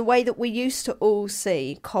 in the way that we used to all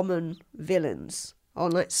see common villains on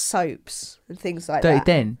like soaps and things like Dirty that.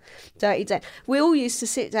 Den. Dirty Den. We all used to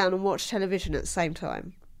sit down and watch television at the same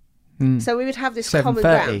time. So we would have this common 7:30,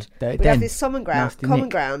 ground. then. We'd have this common Nasty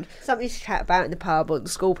ground, Nick. something to chat about in the pub or the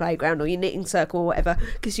school playground or your knitting circle or whatever,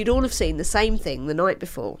 because you'd all have seen the same thing the night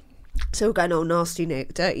before. So we're going, oh, nasty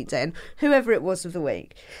Nick, dirty Den, whoever it was of the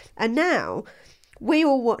week. And now we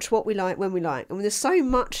all watch what we like when we like. And there's so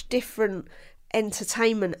much different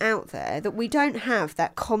entertainment out there that we don't have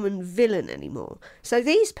that common villain anymore. So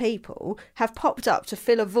these people have popped up to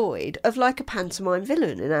fill a void of like a pantomime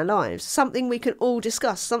villain in our lives, something we can all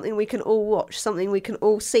discuss, something we can all watch, something we can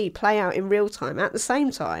all see play out in real time at the same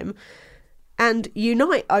time and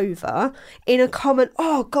unite over in a common,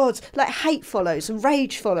 oh God, like hate follows and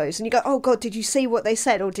rage follows, and you go, oh God, did you see what they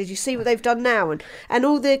said, or did you see what they've done now, and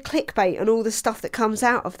all the clickbait and all the stuff that comes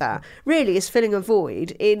out of that really is filling a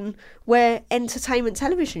void in where entertainment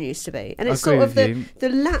television used to be. And it's sort of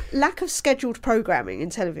the lack of scheduled programming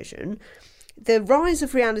in television, the rise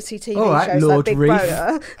of reality TV shows Lord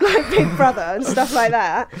like Big Brother and stuff like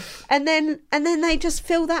that, and then they just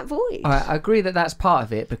fill that void. I agree that that's part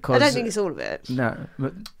of it, because I don't think it's all of it. No,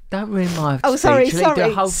 but don't ruin my Oh, speech.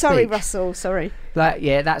 sorry, Russell, sorry. Like,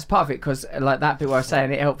 yeah, that's part of it, because like that bit where I was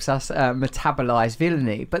saying it helps us metabolise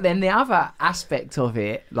villainy. But then the other aspect of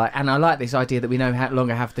it, like, and I like this idea that we no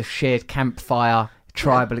longer have the shared campfire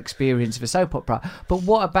tribal experience of a soap opera. But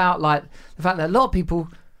what about like the fact that a lot of people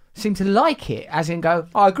seem to like it, as in go,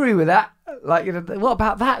 I agree with that. Like, you know, what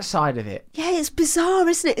about that side of it? Yeah, it's bizarre,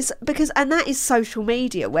 isn't it? It's because, and that is social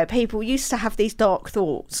media, where people used to have these dark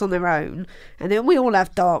thoughts on their own, and then we all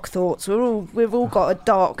have dark thoughts. We've all got a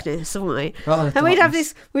darkness, haven't we? And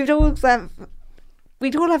we'd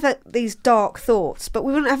all have these dark thoughts, but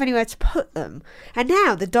we wouldn't have anywhere to put them. And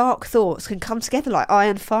now the dark thoughts can come together like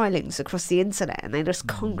iron filings across the internet, and they just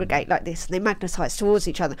congregate like this, and they magnetise towards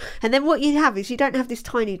each other. And then what you have is, you don't have this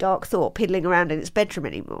tiny dark thought piddling around in its bedroom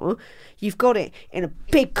anymore. You've got it in a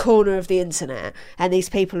big corner of the internet, and these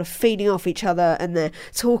people are feeding off each other, and they're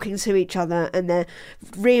talking to each other, and they're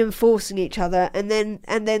reinforcing each other, and then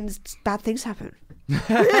bad things happen.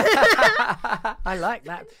 I like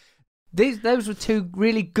that. Those were two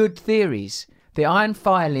really good theories. The iron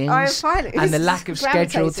filings and the lack of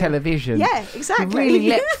scheduled television. Yeah, exactly. He really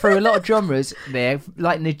leapt through a lot of genres there,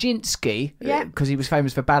 like Nijinsky, because he was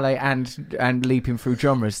famous for ballet and leaping through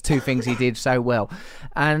genres, two things he did so well.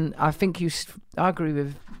 And I think I agree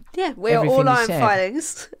with. Yeah, we're all iron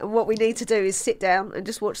filings, and what we need to do is sit down and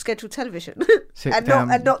just watch scheduled television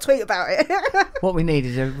and not tweet about it. What we need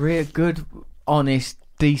is a real good, honest,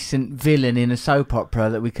 decent villain in a soap opera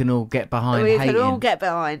that we can all get behind. We can all get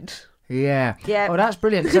behind. Yeah. Yeah. Oh, that's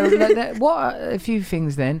brilliant. So, what are a few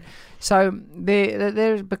things then? So,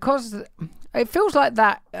 there's because it feels like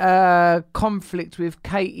that conflict with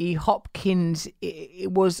Katie Hopkins.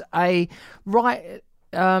 It was a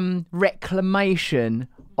reclamation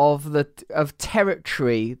of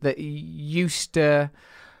territory that used to.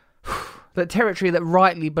 But territory that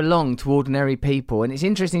rightly belonged to ordinary people. And it's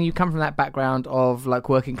interesting, you come from that background of like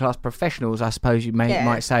working class professionals, I suppose you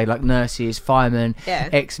might say, like nurses, firemen,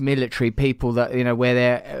 ex-military people that, you know,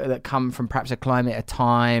 that come from perhaps a climate, a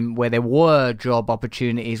time where there were job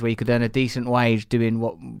opportunities where you could earn a decent wage doing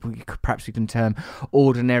what perhaps we can term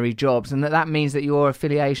ordinary jobs. And that means that your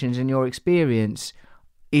affiliations and your experience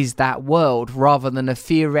is that world, rather than a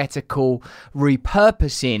theoretical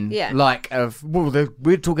repurposing,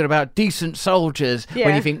 we're talking about decent soldiers,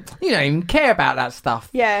 when you think, you don't even care about that stuff.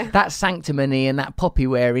 Yeah. That sanctimony and that poppy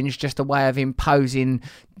wearing is just a way of imposing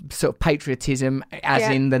sort of patriotism as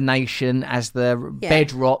in the nation, as the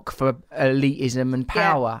bedrock for elitism and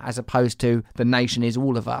power, as opposed to the nation is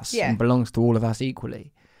all of us and belongs to all of us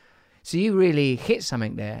equally. So you really hit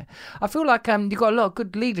something there. I feel like you've got a lot of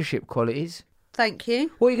good leadership qualities. Thank you.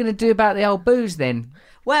 What are you going to do about the old booze then?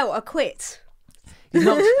 Well, I quit. You've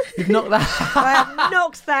knocked that. I have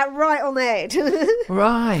knocked that right on the head.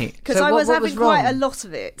 Right. Because I was having quite a lot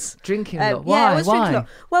of it. Drinking a lot. Why? Yeah, I was drinking a lot.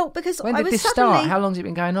 Well, because when did this start? How long has it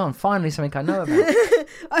been going on? Finally, something I know about.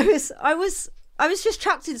 I was just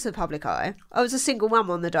chucked into the public eye. I was a single mum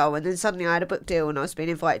on the dole, and then suddenly I had a book deal, and I was being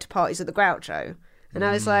invited to parties at the Groucho, and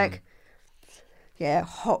I was like, yeah,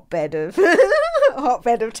 hotbed of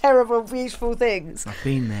terrible, beautiful things. I've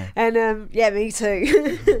been there. And me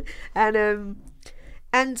too.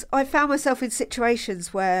 And I found myself in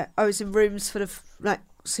situations where I was in rooms full of like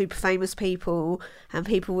super famous people, and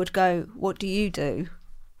people would go, "What do you do?"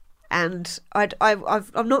 And I'm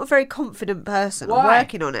not a very confident person. Why? I'm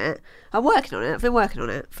working on it. I've been working on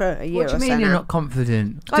it for a year or so. What do you mean you're now. not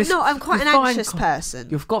confident? I'm not. I'm quite an anxious person.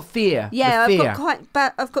 You've got fear. Yeah,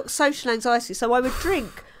 I've got social anxiety. So I would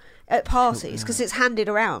drink at parties because it's handed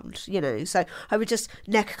around, you know. So I would just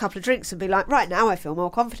neck a couple of drinks and be like, right, now I feel more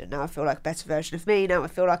confident. Now I feel like a better version of me. Now I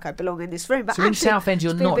feel like I belong in this room. But so in Southend,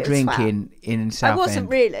 you're not drinking in Southend? I wasn't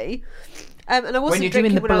really. And I wasn't when you're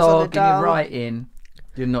drinking doing the when I was on blog the and you're writing,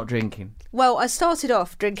 you're not drinking. Well, I started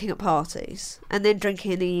off drinking at parties and then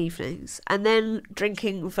drinking in the evenings and then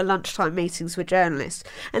drinking for lunchtime meetings with journalists.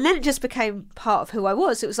 And then it just became part of who I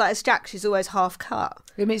was. It was like, as Jack, she's always half cut.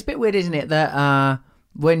 I mean, it's a bit weird, isn't it, that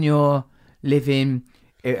when you're living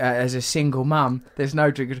as a single mum, there's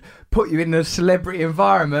no drink, put you in a celebrity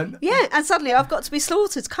environment. Yeah, and suddenly I've got to be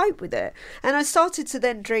slaughtered to cope with it. And I started to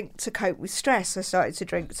then drink to cope with stress. I started to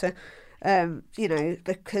drink to... you know,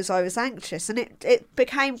 because I was anxious, and it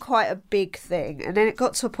became quite a big thing. And then it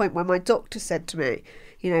got to a point where my doctor said to me,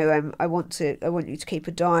 you know, I want you to keep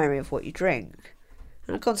a diary of what you drink.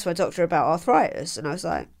 And I'd gone to my doctor about arthritis, and I was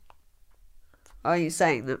like, are you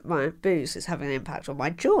saying that my booze is having an impact on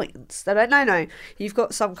my joints? They're like, no, you've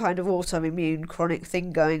got some kind of autoimmune chronic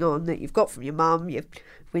thing going on that you've got from your mum.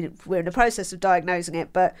 We're in the process of diagnosing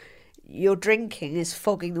it, but your drinking is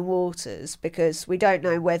fogging the waters because we don't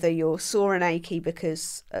know whether you're sore and achy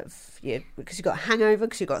because you've got a hangover,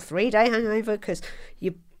 because you've got a 3-day hangover, because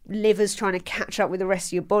your liver's trying to catch up with the rest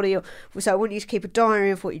of your body. So I want you to keep a diary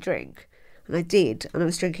of what you drink. And I did, and I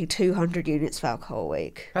was drinking 200 units of alcohol a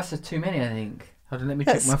week. That's too many, I think. Hold on, let me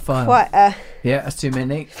check my file. Yeah, that's too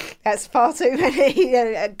many. That's far too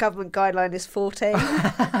many. Government guideline is 14.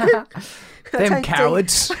 Them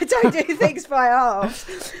cowards. I don't do things by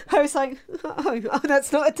half. I was like, oh,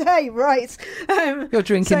 that's not a day, right? You're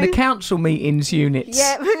drinking the council meetings units.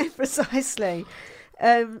 Yeah, precisely.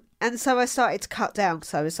 And so I started to cut down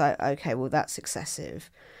because I was like, okay, well, that's excessive.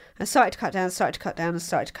 I started to cut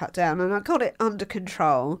down, and I got it under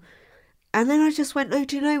control. And then I just went, no,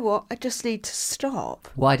 do you know what? I just need to stop.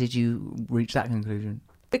 Why did you reach that conclusion?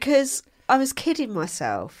 Because I was kidding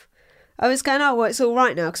myself. I was going, oh, well, it's all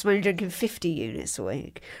right now because I'm only drinking 50 units a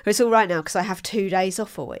week. Or it's all right now because I have 2 days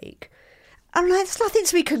off a week. I'm like, it's nothing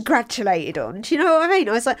to be congratulated on. Do you know what I mean?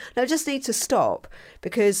 I was like, no, I just need to stop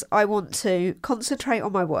because I want to concentrate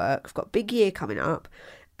on my work. I've got a big year coming up.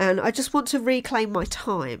 And I just want to reclaim my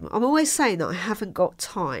time. I'm always saying that I haven't got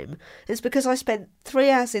time. It's because I spent 3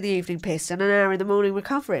 hours in the evening pissed and an hour in the morning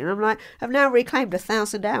recovering. And I'm like, I've now reclaimed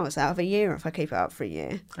 1,000 hours out of a year if I keep it up for a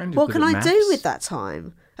year. What can I do with that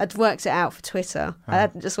time? I'd worked it out for Twitter. I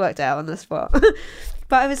hadn't just worked it out on the spot.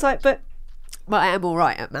 But I was like, but I am all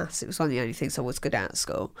right at maths. It was one of the only things I was good at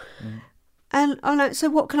school. And I'm like, so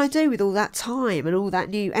what can I do with all that time and all that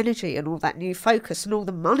new energy and all that new focus and all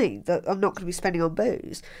the money that I'm not going to be spending on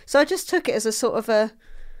booze? So I just took it as a sort of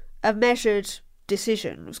a measured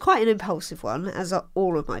decision. It was quite an impulsive one, as are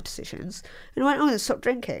all of my decisions. And I went, I'm going to stop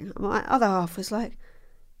drinking. And my other half was like,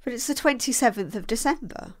 but it's the 27th of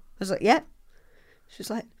December. I was like, yep. She was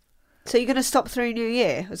like, so you're going to stop through New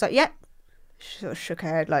Year? I was like, yep. She sort of shook her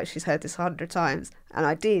head like she's heard this 100 times. And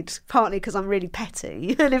I did, partly because I'm really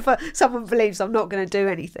petty. And if someone believes I'm not going to do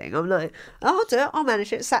anything, I'm like, oh, I'll do it, I'll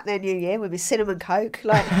manage it. Sat there New Year with my cinnamon Coke,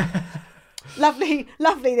 like, lovely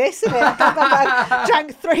this, isn't it? I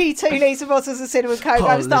drank 3 2-litre bottles of cinnamon Coke.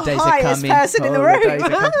 I was the highest person in the room.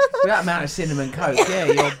 With that amount of cinnaway Coke, yeah,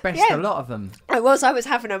 you're best a lot of them. I was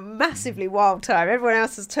having a massively wild time. Everyone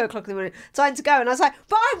else was 2 o'clock in the morning, time to go, and I was like,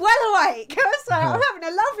 but I'm well awake. I was like, I'm having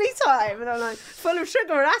a lovely time, and I'm like, full of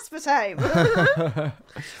sugar and aspartame.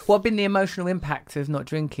 What had been the emotional impact of not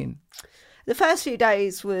drinking? The first few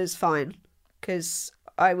days was fine because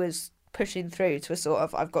I was pushing through to a sort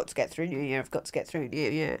of, I've got to get through New Year.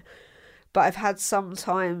 But I've had some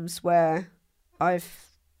times where I've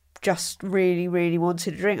just really, really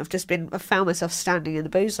wanted to drink. I've found myself standing in the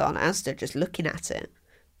booze bar at Asda, just looking at it,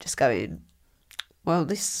 just going, well,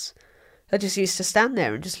 I just used to stand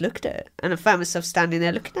there and just look at it. And I found myself standing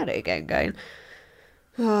there looking at it again, going,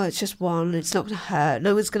 oh, it's just one, it's not going to hurt,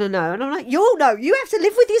 no one's going to know. And I'm like, you'll know, you have to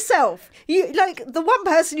live with yourself. You, like, the one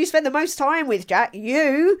person you spend the most time with, Jack,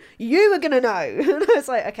 you are going to know. And I was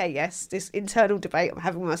like, okay, yes, this internal debate I'm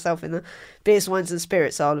having with myself in the beers, wines and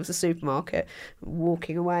spirits aisle of the supermarket,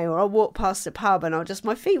 walking away, or I'll walk past the pub and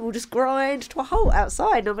my feet will just grind to a halt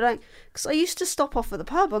outside. And I'll be like, because I used to stop off at the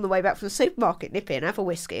pub on the way back from the supermarket, nip in, have a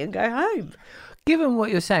whiskey and go home. Given what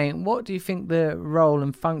you're saying, what do you think the role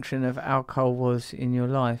and function of alcohol was in your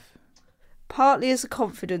life? Partly as a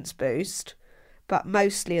confidence boost, but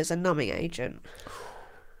mostly as a numbing agent.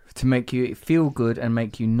 To make you feel good and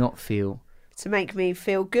make you not feel. To make me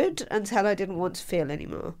feel good until I didn't want to feel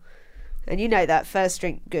anymore. And you know that, first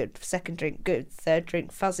drink, good, second drink, good, third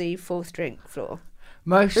drink, fuzzy, fourth drink, floor.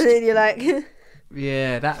 And then you're like...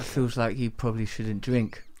 Yeah, that feels like you probably shouldn't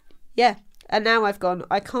drink. Yeah. And now I've gone,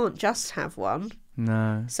 I can't just have one,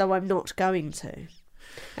 No. so I'm not going to.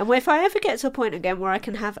 And if I ever get to a point again where I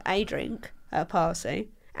can have a drink at a party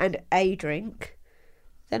and a drink,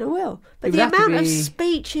 then I will. But It would the have to amount of be-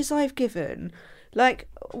 speeches I've given, like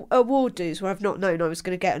award dues where I've not known I was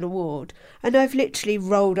going to get an award, and I've literally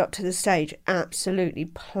rolled up to the stage absolutely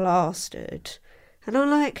plastered. And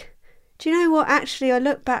I'm like, do you know what? Actually, I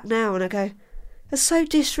look back now and I go, that's so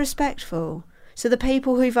disrespectful. So the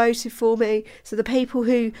people who voted for me, so the people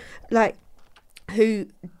who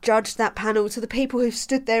judged that panel, to the people who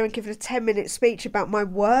stood there and given a 10-minute speech about my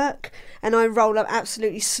work, and I roll up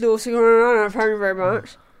absolutely snorting, oh, thank you very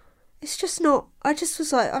much. It's just not, I just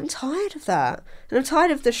was like, I'm tired of that. And I'm tired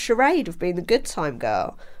of the charade of being the good time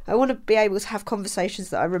girl. I want to be able to have conversations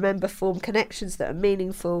that I remember, form connections that are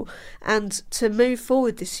meaningful, and to move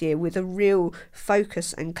forward this year with a real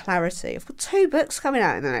focus and clarity. I've got 2 books coming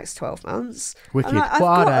out in the next 12 months. Wicked. And I've What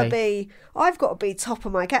are got to they? I've got to be top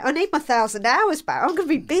of my game. I need my 1,000 hours back. I'm going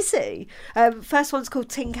to be busy. First one's called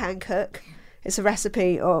Tin Can Cook. It's a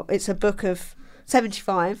recipe, or it's a book of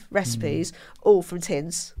 75 recipes, all from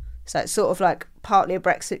tins. So it's sort of like partly a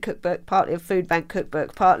Brexit cookbook, partly a food bank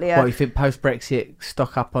cookbook, partly a... What, you think post-Brexit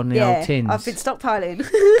stock up on the old tins? I've been stockpiling.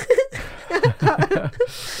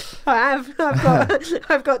 I have.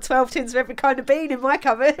 I've got 12 tins of every kind of bean in my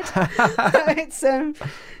cupboard. It's so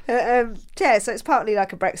it's partly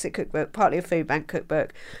like a Brexit cookbook, partly a food bank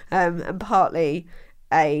cookbook, and partly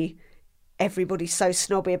a everybody's so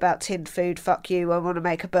snobby about tinned food, fuck you, I want to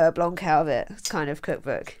make a beurre blanc out of it kind of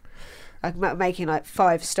cookbook. I'm making like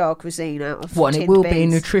 5-star cuisine out of what, and it tinned will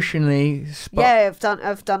beans. be nutritionally Yeah,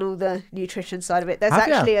 I've done all the nutrition side of it. There's Have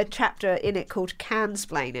ya? actually a chapter in it called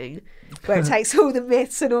Cansplaining, where it takes all the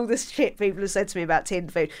myths and all the shit people have said to me about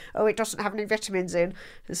tinned food. Oh, it doesn't have any vitamins in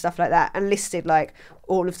and stuff like that, and listed like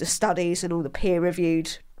all of the studies and all the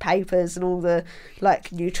peer-reviewed papers and all the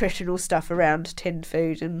like nutritional stuff around tinned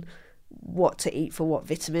food and what to eat for what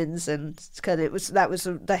vitamins, and that was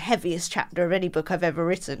the heaviest chapter of any book I've ever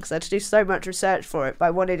written, because I had to do so much research for it, but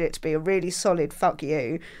I wanted it to be a really solid fuck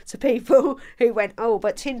you to people who went, oh,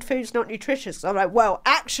 but tinned food's not nutritious. I'm like, well,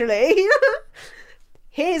 actually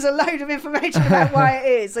here's a load of information about why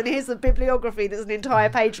it is, and here's the bibliography that's an entire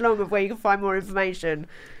page long of where you can find more information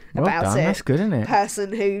about done. it. That's good, isn't it?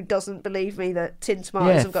 Person who doesn't believe me that tinned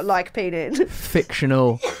tomatoes have got lycopene in.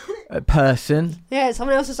 Fictional person. Yeah,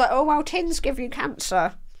 someone else is like, oh, well, tins give you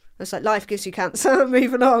cancer. It's like, life gives you cancer,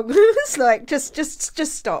 move along. It's like, just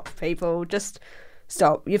stop, people. Just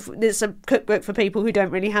stop. It's a cookbook for people who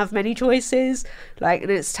don't really have many choices. Like,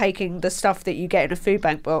 and it's taking the stuff that you get in a food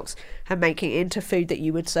bank box and making it into food that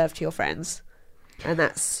you would serve to your friends. And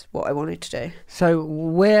that's what I wanted to do. So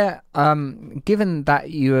where, given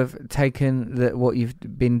that you have taken what you've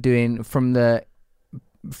been doing from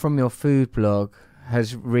your food blog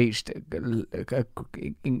has reached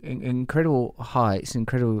incredible heights,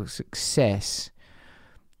 incredible success,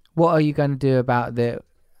 what are you going to do about the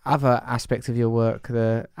other aspects of your work,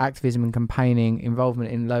 the activism and campaigning,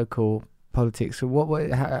 involvement in local politics? So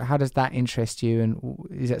how does that interest you, and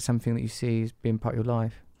is that something that you see as being part of your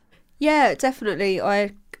life? Yeah, definitely.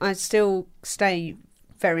 I still stay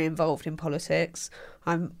very involved in politics.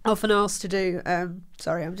 I'm often asked to do...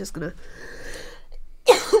 sorry, I'm just going to...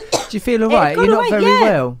 Do you feel all right? You're not very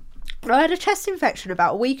well. I had a chest infection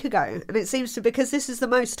about a week ago, and it seems to, because this is the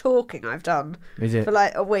most talking I've done Is it? for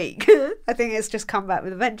like a week. I think it's just come back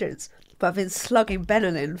with a vengeance. But I've been slugging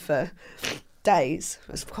Benylin for days.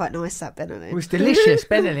 It was quite nice, that Benylin. It was delicious,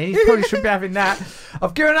 Benylin. You probably should be having that.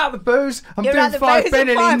 I've given up the booze. I'm You're doing at the 5 booze and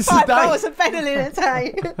Benylins five a day. bottles of Benylin a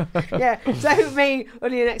day. Yeah. So me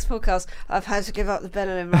on your next podcast, I've had to give up the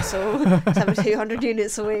Benylin muscle. It's having 200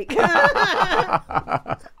 units a week.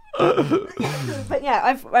 But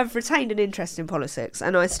yeah, I've retained an interest in politics,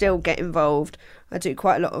 and I still get involved. I do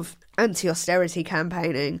quite a lot of anti-austerity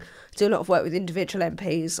campaigning. I do a lot of work with individual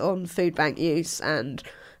MPs on food bank use and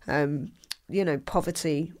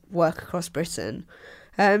poverty work across Britain.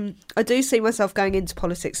 I do see myself going into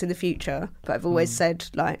politics in the future, but I've always said,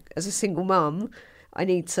 like, as a single mum, I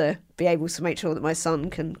need to be able to make sure that my son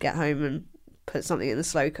can get home and put something in the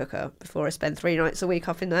slow cooker before I spend 3 nights a week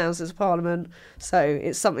up in the Houses of Parliament. So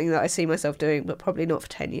it's something that I see myself doing, but probably not for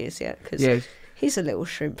 10 years yet, because he's a little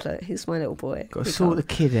shrimplet. He's my little boy. Got to sort the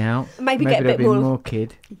kid out. Maybe get a bit more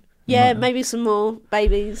kid. Yeah, maybe some more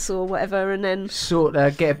babies or whatever, and then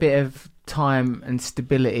get a bit of time and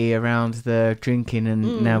stability around the drinking,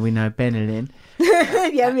 and now we know Benylin.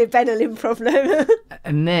 Yeah, my Benylin problem.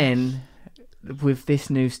 And then, with this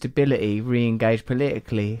new stability, re-engage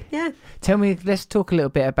politically. Yeah. Let's talk a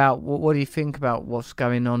little bit about what do you think about what's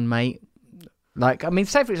going on, mate? Like, I mean,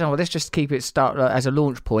 say for example, let's just keep it as a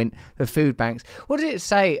launch point, the food banks. What does it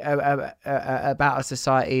say about a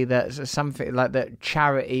society that's something like that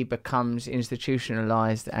charity becomes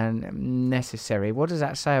institutionalized and necessary? What does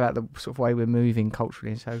that say about the sort of way we're moving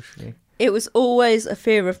culturally and socially? It was always a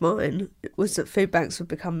fear of mine, was that food banks would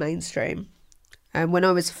become mainstream. And when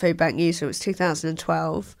I was a food bank user, it was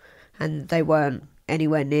 2012, and they weren't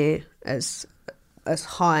anywhere near as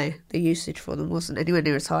high. The usage for them wasn't anywhere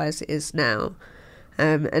near as high as it is now.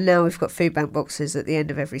 And now we've got food bank boxes at the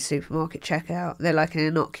end of every supermarket checkout. They're like an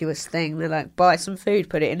innocuous thing. They're like, buy some food,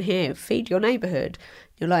 put it in here, feed your neighbourhood.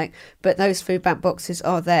 You're like, but those food bank boxes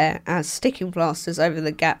are there as sticking plasters over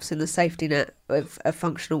the gaps in the safety net of a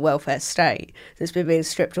functional welfare state that's been being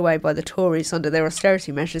stripped away by the Tories under their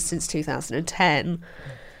austerity measures since 2010.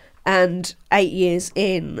 And 8 years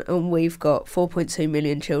in, and we've got 4.2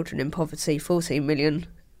 million children in poverty, 14 million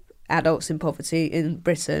adults in poverty in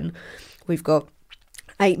Britain. We've got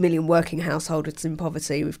 8 million working households in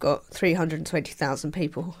poverty. We've got 320,000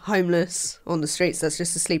 people homeless on the streets. That's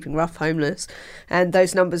just the sleeping rough homeless. And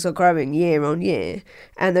those numbers are growing year on year.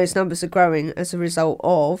 And those numbers are growing as a result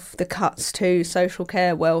of the cuts to social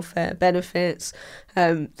care, welfare, benefits,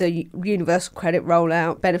 the universal credit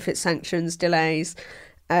rollout, benefit sanctions, delays,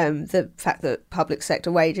 the fact that public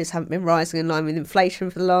sector wages haven't been rising in line with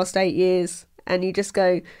inflation for the last 8 years. And you just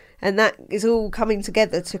go... And that is all coming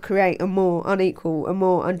together to create a more unequal, a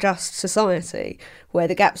more unjust society, where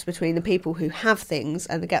the gaps between the people who have things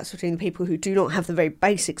and the gaps between the people who do not have the very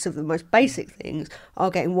basics of the most basic things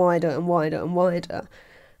are getting wider and wider and wider.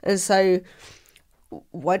 And so,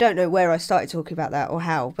 I don't know where I started talking about that or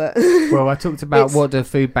how, but... Well, I talked about what do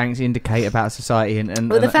food banks indicate about society and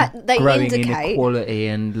the fact that they growing indicate inequality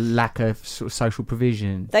and lack of sort of social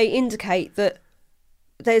provision. They indicate that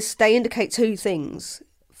they indicate two things.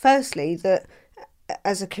 Firstly, that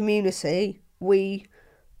as a community, we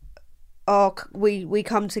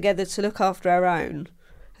come together to look after our own.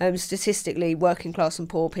 Statistically, working class and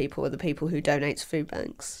poor people are the people who donate to food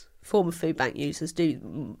banks. Former food bank users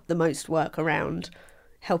do the most work around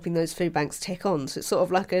helping those food banks tick on. So it's sort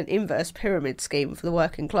of like an inverse pyramid scheme for the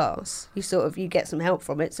working class. You get some help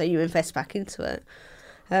from it, so you invest back into it.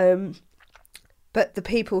 But the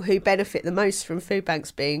people who benefit the most from food banks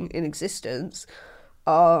being in existence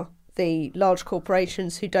are the large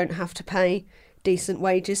corporations who don't have to pay decent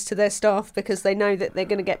wages to their staff because they know that they're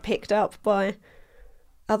going to get picked up by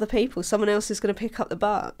other people. Someone else is going to pick up the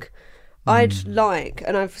buck. I'd like,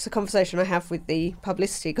 and it's a conversation I have with the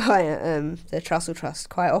publicity guy at the Trussell Trust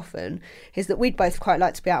quite often, is that we'd both quite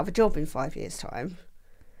like to be out of a job in 5 years' time.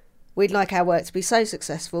 We'd like our work to be so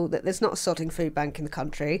successful that there's not a sodding food bank in the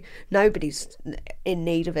country, nobody's in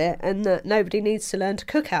need of it, and that nobody needs to learn to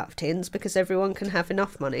cook out of tins because everyone can have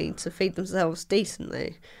enough money to feed themselves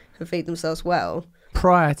decently and feed themselves well.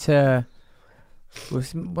 Prior to,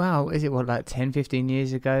 like 10, 15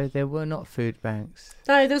 years ago, there were not food banks.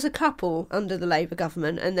 No, there was a couple under the Labour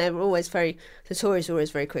government, and the Tories were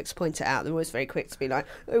always very quick to point it out. They were always very quick to be like,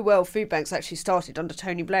 oh, well, food banks actually started under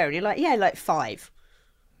Tony Blair, and you're like, yeah, like 5.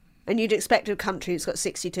 And you'd expect a country that's got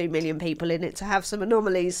 62 million people in it to have some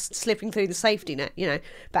anomalies slipping through the safety net,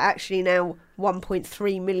 But actually now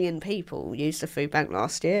 1.3 million people used a food bank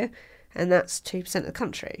last year, and that's 2% of the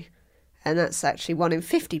country. And that's actually 1 in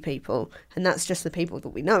 50 people, and that's just the people that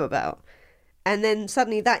we know about. And then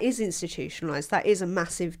suddenly that is institutionalised. That is a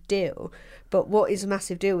massive deal. But what is a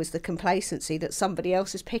massive deal is the complacency that somebody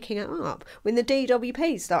else is picking it up. When the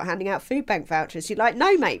DWP start handing out food bank vouchers, you're like,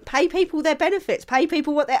 no, mate, pay people their benefits. Pay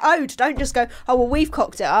people what they're owed. Don't just go, oh, well, we've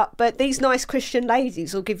cocked it up, but these nice Christian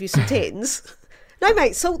ladies will give you some tins. No,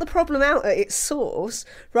 mate, sort the problem out at its source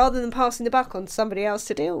rather than passing the buck on to somebody else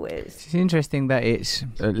to deal with. It's interesting that it's,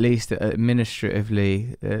 at least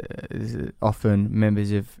administratively, often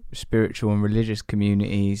members of spiritual and religious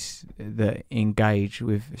communities that engage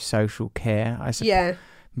with social care. Yeah.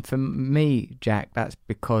 For me, Jack, that's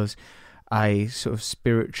because a sort of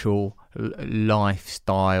spiritual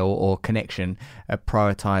lifestyle or connection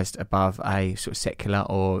prioritised above a sort of secular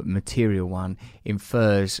or material one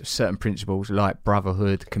infers certain principles like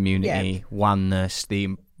brotherhood, community, oneness,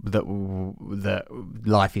 that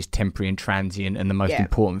life is temporary and transient, and the most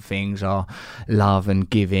important things are love and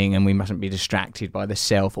giving, and we mustn't be distracted by the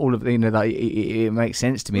self. All of it makes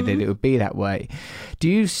sense to me that it would be that way. Do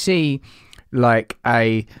you see like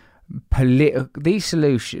these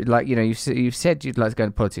solutions, like, you've said you'd like to go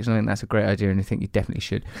into politics, and I think that's a great idea, and I think you definitely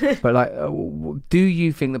should. But like, do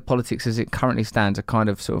you think that politics as it currently stands are kind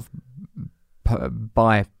of sort of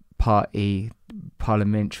bi-party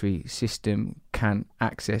parliamentary system can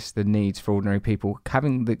access the needs for ordinary people,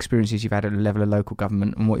 having the experiences you've had at the level of local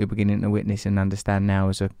government and what you're beginning to witness and understand now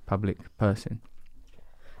as a public person?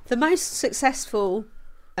 The most successful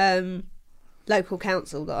local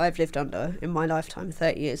council that I've lived under in my lifetime,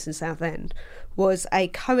 30 years in Southend, was a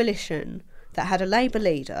coalition that had a Labour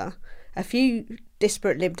leader, a few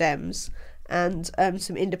disparate Lib Dems, and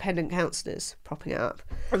some independent councillors propping it up.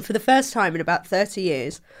 And for the first time in about 30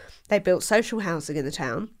 years, they built social housing in the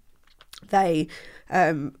town. They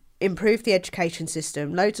improved the education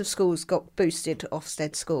system. Loads of schools got boosted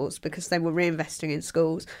Ofsted scores because they were reinvesting in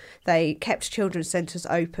schools. They kept children's centres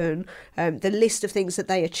open. The list of things that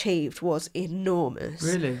they achieved was enormous.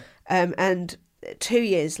 Really? And 2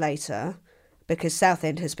 years later, because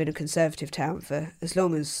Southend has been a Conservative town for as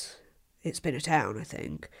long as it's been a town, I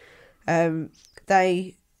think,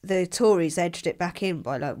 the Tories edged it back in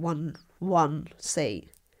by like one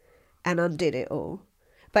seat and undid it all.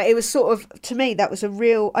 But it was sort of, to me, that was a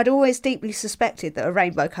real... I'd always deeply suspected that a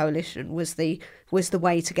rainbow coalition was the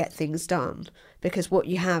way to get things done, because what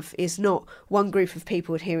you have is not one group of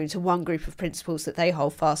people adhering to one group of principles that they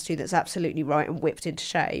hold fast to that's absolutely right and whipped into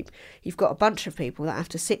shape. You've got a bunch of people that have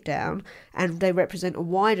to sit down, and they represent a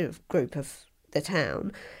wider group of the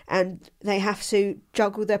town, and they have to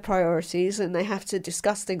juggle their priorities, and they have to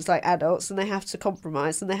discuss things like adults, and they have to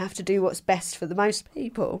compromise, and they have to do what's best for the most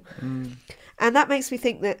people. And that makes me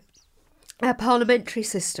think that our parliamentary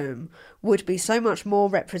system would be so much more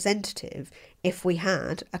representative if we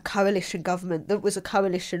had a coalition government that was a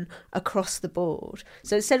coalition across the board.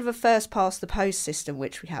 So instead of a first past the post system,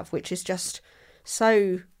 which we have, which is just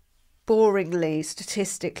so boringly,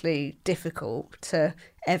 statistically difficult to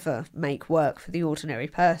ever make work for the ordinary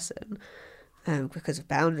person, because of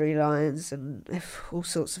boundary lines and all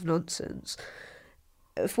sorts of nonsense.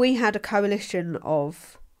 If we had a coalition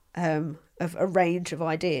of a range of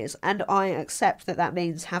ideas, and I accept that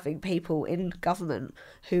means having people in government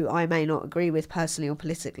who I may not agree with personally or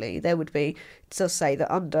politically, there would be, it does say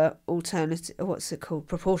that under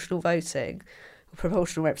proportional voting,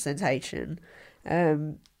 proportional representation,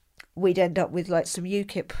 we'd end up with like some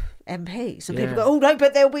UKIP MPs, and people go, oh no,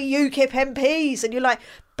 but there'll be UKIP MPs, and you're like,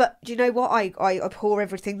 but do you know what, I abhor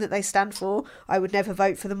everything that they stand for. I would never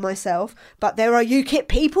vote for them myself, but there are UKIP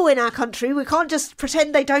people in our country. We can't just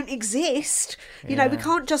pretend they don't exist. You know, we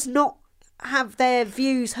can't just not have their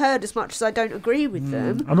views heard as much as I don't agree with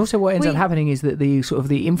them. And also what ends up happening is that the sort of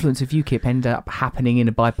the influence of UKIP end up happening in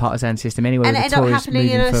a bipartisan system anyway, and with end the Tories up happening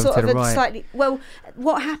in a sort of a right. slightly... Well,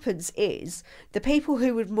 what happens is the people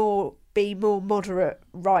who would be more moderate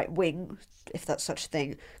right-wing, if that's such a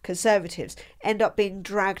thing, Conservatives, end up being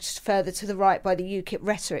dragged further to the right by the UKIP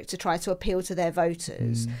rhetoric to try to appeal to their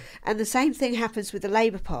voters. And the same thing happens with the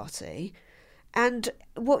Labour Party. And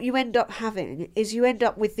what you end up having is you end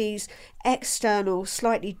up with these external,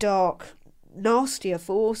 slightly dark, nastier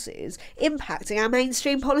forces impacting our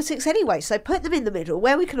mainstream politics anyway. So put them in the middle,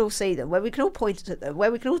 where we can all see them, where we can all point at them,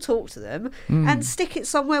 where we can all talk to them, and stick it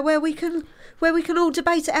somewhere where we can all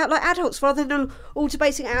debate it out like adults, rather than all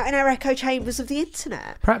debating it out in our echo chambers of the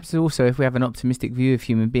internet. Perhaps also, if we have an optimistic view of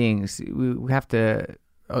human beings, we have to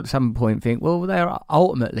at some point think, well, they are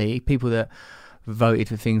ultimately people that voted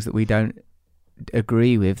for things that we don't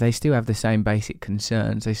agree with. They still have the same basic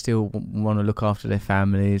concerns. They still want to look after their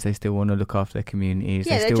families. They still want to look after their communities.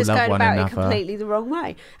 Yeah, they still just love going one about another. It completely the wrong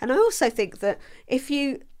way. And I also think that if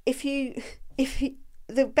you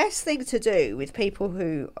the best thing to do with people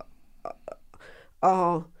who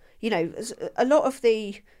are, you know, a lot of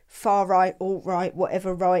the far right, alt right,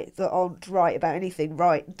 whatever right that aren't right about anything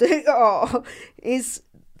right is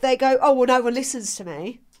they go, oh well, no one listens to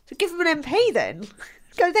me. So give them an MP then.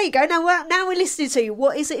 Go, there you go, now we're listening to you.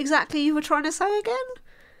 What is it exactly you were trying to say again?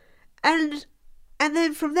 And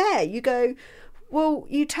then from there you go, well,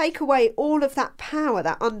 you take away all of that power,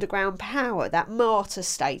 that underground power, that martyr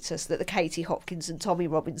status that the Katie Hopkins and Tommy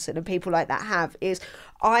Robinson and people like that have, is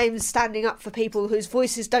I'm standing up for people whose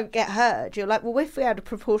voices don't get heard. You're like, well, if we had a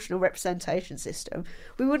proportional representation system,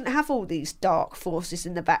 we wouldn't have all these dark forces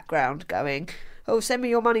in the background going, oh, send me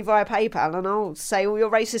your money via PayPal and I'll say all your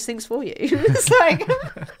racist things for you. It's like...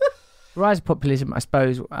 Rise of populism, I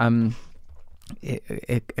suppose,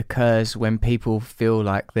 it occurs when people feel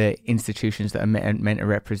like the institutions that are meant to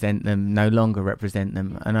represent them no longer represent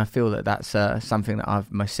them. And I feel that that's something that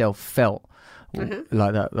I've myself felt.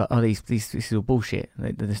 Like that, oh, this is all bullshit.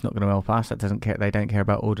 It's not going to help us. That doesn't care. They don't care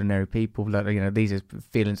about ordinary people. Like, you know, these are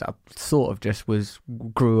feelings that I sort of just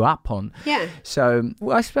grew up on. Yeah. So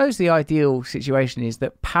I suppose the ideal situation is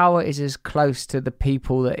that power is as close to the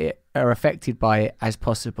people that it are affected by it as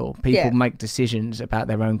possible. People make decisions about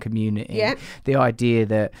their own community. Yeah. The idea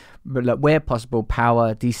that where possible,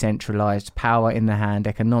 power decentralized, power in the hand,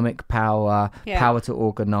 economic power, power to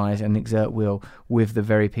organize and exert will with the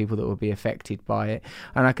very people that will be affected by it.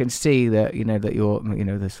 And I can see that,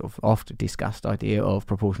 that the sort of oft discussed idea of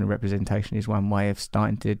proportional representation is one way of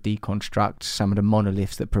starting to deconstruct some of the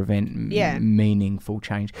monoliths that prevent meaningful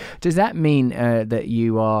change. Does that mean that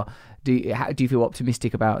you are... Do you feel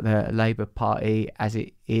optimistic about the Labour Party as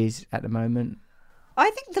it is at the moment? I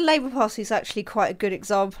think the Labour Party is actually quite a good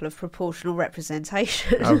example of proportional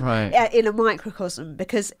representation in a microcosm,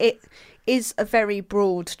 because it is a very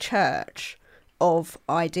broad church of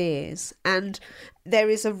ideas, and there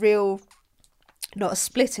is a real, not a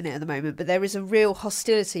split in it at the moment, but there is a real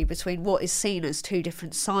hostility between what is seen as two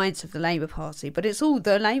different sides of the Labour Party, but it's all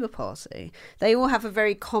the Labour Party. They all have a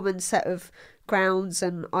very common set of grounds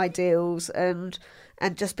and ideals, and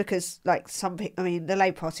just because some people, the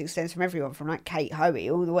Labour Party extends from everyone from Kate Hoey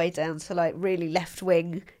all the way down to really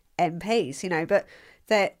left-wing MPs, but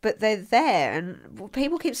they're there, and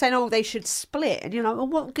people keep saying, oh, they should split, and you're like, well,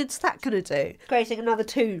 what good's that going to do? Creating another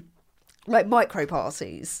two micro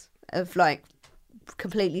parties of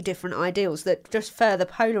completely different ideals that just further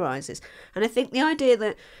polarises. And I think the idea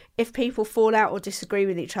that if people fall out or disagree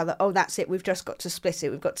with each other, oh, that's it, we've just got to split it,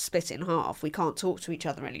 we've got to split it in half, we can't talk to each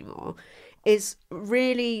other anymore, is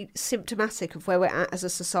really symptomatic of where we're at as a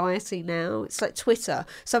society now. It's like Twitter,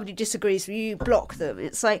 somebody disagrees with you, block them.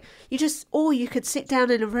 It's like you could sit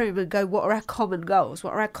down in a room and go, what are our common goals,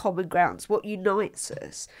 what are our common grounds, what unites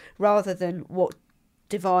us, rather than what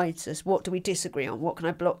divides us, what do we disagree on, what can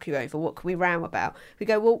I block you over, what can we row about. We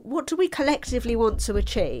go, well, what do we collectively want to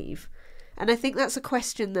achieve? And I think that's a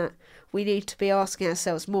question that we need to be asking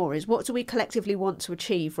ourselves more, is what do we collectively want to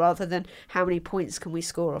achieve, rather than how many points can we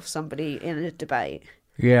score off somebody in a debate.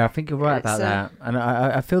 Yeah, I think you're right about that. And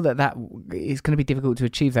I feel that it's going to be difficult to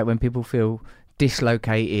achieve that when people feel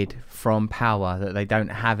dislocated from power, that they don't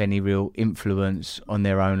have any real influence on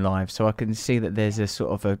their own lives. So I can see that there's a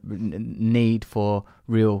sort of a need for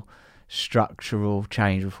real structural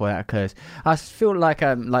change before that occurs. I feel like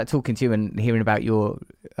talking to you and hearing about your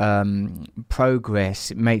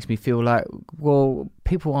progress, it makes me feel like, well,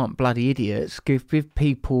 people aren't bloody idiots. Give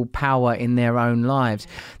people power in their own lives.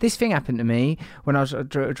 This thing happened to me when I was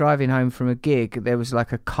driving home from a gig. There was a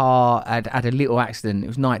car had a little accident. It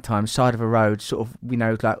was nighttime, side of a road, sort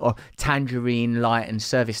of, tangerine light and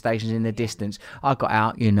service stations in the distance. I got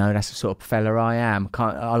out, that's the sort of fella I am.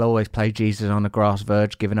 I'll always play Jesus on the grass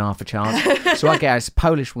verge, given half a chance. So I get this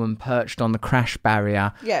Polish woman perched on the crash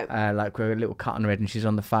barrier, with a little cut on her head, and she's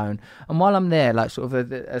on the phone. And while I'm there,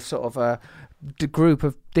 the group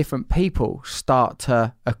of different people start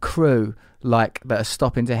to accrue that are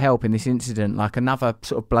stopping to help in this incident. Another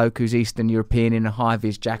sort of bloke who's Eastern European in a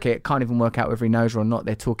high-vis jacket, can't even work out whether he knows her or not.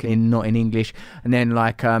 They're talking not in English. And then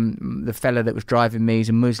the fella that was driving me is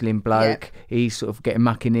a Muslim bloke. He's sort of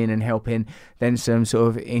mucking in and helping. Then some sort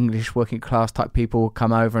of English working class type people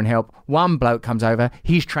come over and help. One bloke comes over,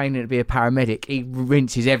 he's training to be a paramedic. He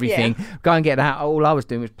rinses everything. Go and get that. All I was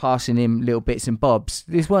doing was passing him little bits and bobs.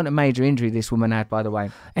 This weren't a major injury this woman had, by the way.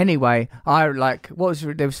 Anyway, there was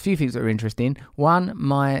a few things that were interesting. One,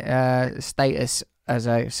 my status as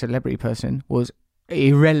a celebrity person was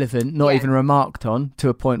irrelevant, not even remarked on, to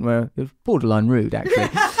a point where it was borderline rude, actually.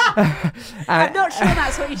 I'm not sure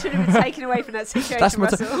that's what you should have been taken away from that situation,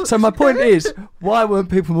 Russell. So my point is, why weren't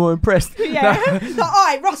people more impressed?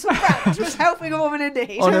 Russell Branch was helping a woman in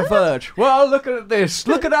need. On a verge. Well, look at this.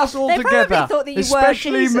 Look at us all they together. They thought that you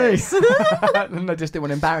especially were Jesus. Me. And they just didn't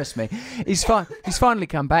want to embarrass me. He's finally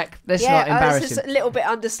come back. Let's not embarrass this him. is a little bit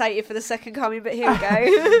understated for the second coming, but here we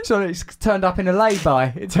go. So it's turned up in a lay-by,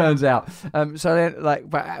 it turns out. So then,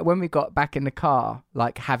 but when we got back in the car,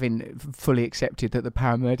 having fully accepted that the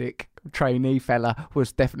paramedic trainee fella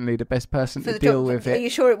was definitely the best person to deal with it. Are you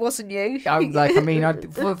sure it wasn't you?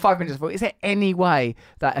 For 5 minutes I thought, is there any way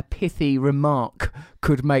that a pithy remark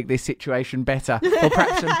could make this situation better, or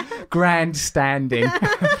perhaps some grandstanding?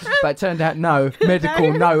 But it turned out no.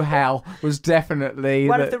 Medical know-how was definitely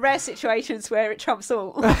one of the rare situations where it trumps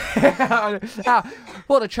all. What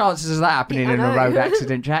are the chances of that happening in a road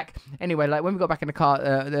accident, Jack? Anyway, when we got back in the car,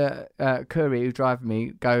 the courier who drove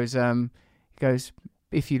me goes,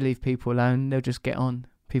 if you leave people alone, they'll just get on.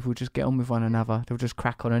 People just get on with one another. They'll just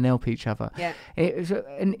crack on and help each other. Yeah.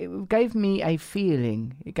 It gave me a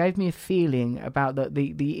feeling. It gave me a feeling about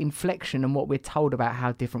the inflection and what we're told about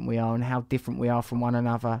how different we are and how different we are from one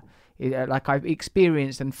another Like I've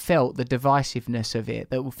experienced and felt the divisiveness of it,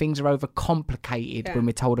 that things are overcomplicated when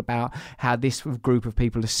we're told about how this group of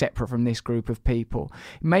people are separate from this group of people.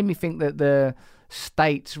 It made me think that the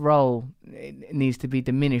state's role needs to be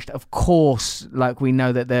diminished. Of course, like we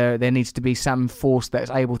know that there needs to be some force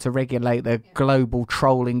that's able to regulate the global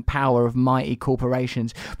trolling power of mighty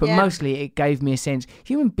corporations, but mostly it gave me a sense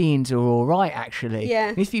human beings are all right, actually.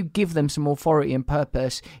 If you give them some authority and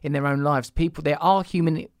purpose in their own lives, there are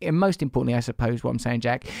human, and most importantly, I suppose what I'm saying,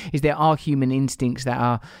 Jack, is there are human instincts that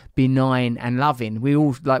are benign and loving.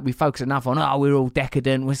 We focus enough on, we're all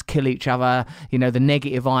decadent, let's kill each other, the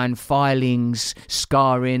negative iron filings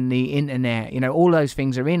scarring the internet, all those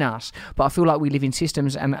things are in us. But I feel like we live in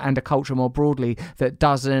systems and a culture more broadly that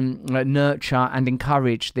doesn't nurture and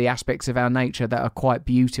encourage the aspects of our nature that are quite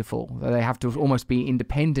beautiful. They have to almost be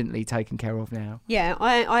independently taken care of now. Yeah,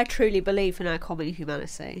 I truly believe in our common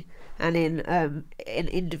humanity and in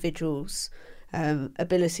individuals'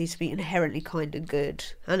 ability to be inherently kind and good.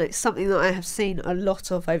 And it's something that I have seen a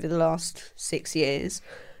lot of over the last 6 years.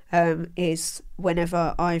 Is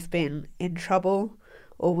whenever I've been in trouble,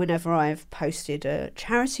 or whenever I've posted a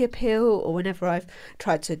charity appeal, or whenever I've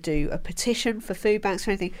tried to do a petition for food banks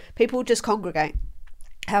or anything, people just congregate.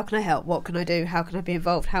 How can I help? What can I do? How can I be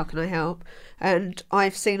involved? How can I help? And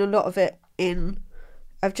I've seen a lot of it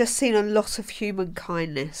I've just seen a lot of human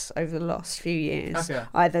kindness over the last few years,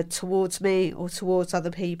 either towards me or towards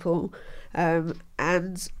other people.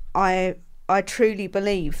 And I truly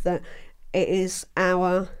believe that it is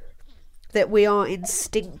that we are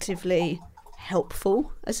instinctively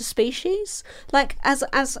helpful as a species. Like as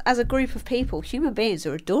a group of people, human beings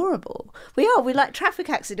are adorable. We like traffic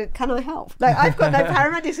accident, can I help? Like I've got no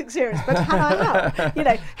paramedics experience, but can I help?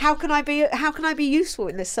 How can I be useful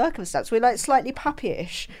in this circumstance? We're like slightly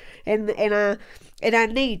puppyish in our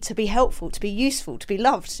need to be helpful, to be useful, to be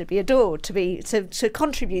loved, to be adored, to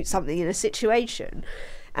contribute something in a situation.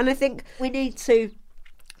 And I think we need to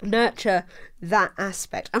nurture that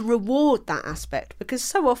aspect and reward that aspect, because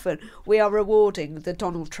so often we are rewarding the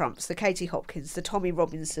Donald Trumps, the Katie Hopkins, the Tommy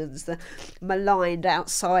Robinsons, the maligned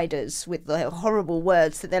outsiders with the horrible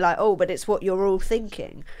words that they're like, but it's what you're all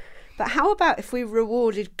thinking. But how about if we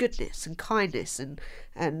rewarded goodness and kindness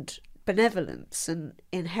and benevolence and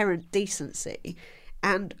inherent decency,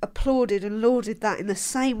 and applauded and lauded that in the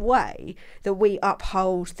same way that we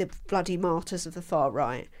uphold the bloody martyrs of the far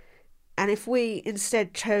right? And if we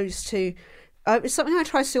instead chose to, it's something I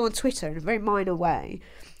try to do on Twitter in a very minor way,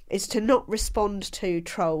 is to not respond to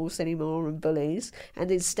trolls anymore and bullies,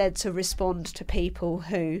 and instead to respond to people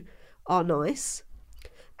who are nice.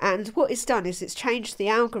 And what it's done is it's changed the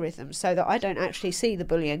algorithm so that I don't actually see the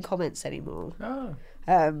bullying comments anymore.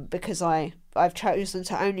 Because I've chosen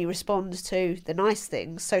to only respond to the nice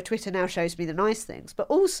things, so Twitter now shows me the nice things. But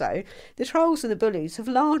also, the trolls and the bullies have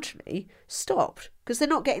largely stopped because they're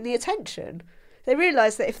not getting the attention. They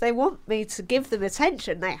realise that if they want me to give them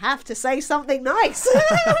attention, they have to say something nice.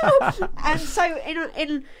 And so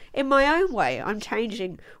in my own way, I'm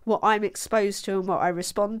changing what I'm exposed to and what I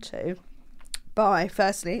respond to by,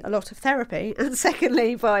 firstly, a lot of therapy, and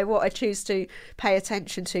secondly, by what I choose to pay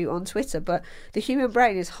attention to on Twitter. But the human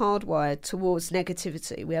brain is hardwired towards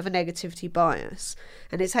negativity. We have a negativity bias,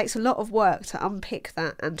 and it takes a lot of work to unpick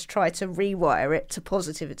that and to try to rewire it to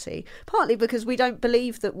positivity, partly because we don't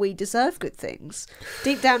believe that we deserve good things.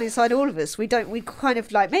 Deep down inside all of us, we kind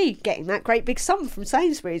of, like me, getting that great big sum from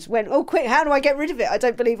Sainsbury's, went, quick, how do I get rid of it? I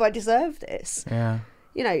don't believe I deserve this. Yeah.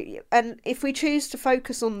 And if we choose to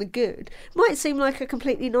focus on the good, it might seem like a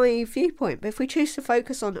completely naive viewpoint, but if we choose to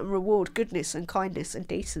focus on and reward goodness and kindness and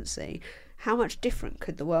decency, how much different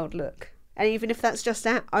could the world look? And even if that's just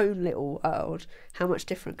our own little world, how much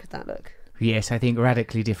different could that look? Yes, I think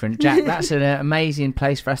radically different. Jack, that's an amazing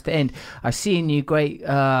place for us to end. I see in you great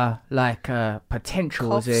potential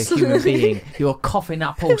Coughs. as a human being. You're coughing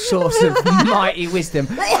up all sorts of mighty wisdom,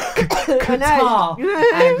 catarrh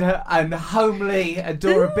and homely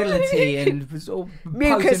adorability and all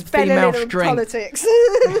mucus female belly strength. politics.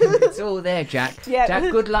 It's all there, Jack. Yeah.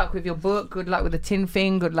 Jack, good luck with your book. Good luck with the tin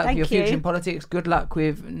thing. Good luck with your future you. in politics. Good luck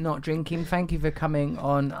with not drinking. Thank you for coming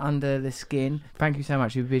on Under the Skin. Thank you so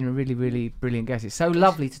much. You've been a really, really brilliant guest. It's so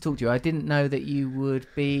lovely to talk to you. I didn't know that you would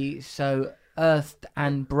be so earthed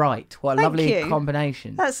and bright. What a lovely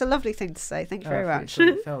combination. That's a lovely thing to say. Thank you very much. That's what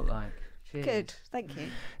it felt like. Cheers. Good, thank you.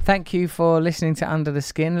 Thank you for listening to Under the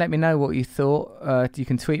Skin. Let me know what you thought. You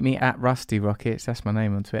can tweet me at Rusty Rockets, that's my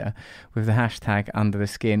name on Twitter, with the hashtag Under the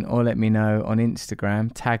Skin, or let me know on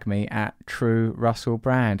Instagram. Tag me at True Russell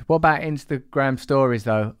Brand. What about Instagram stories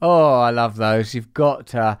though? Oh, I love those. You've got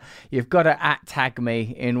to at tag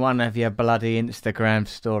me in one of your bloody Instagram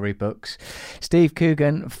storybooks. Steve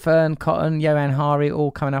Coogan, Fern Cotton, Johan Hari,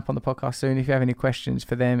 all coming up on the podcast soon. If you have any questions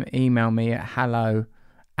for them, email me at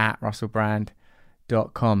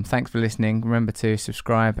hello@russellbrand.com. Thanks for listening. Remember to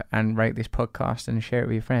subscribe and rate this podcast and share it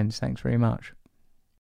with your friends. Thanks very much.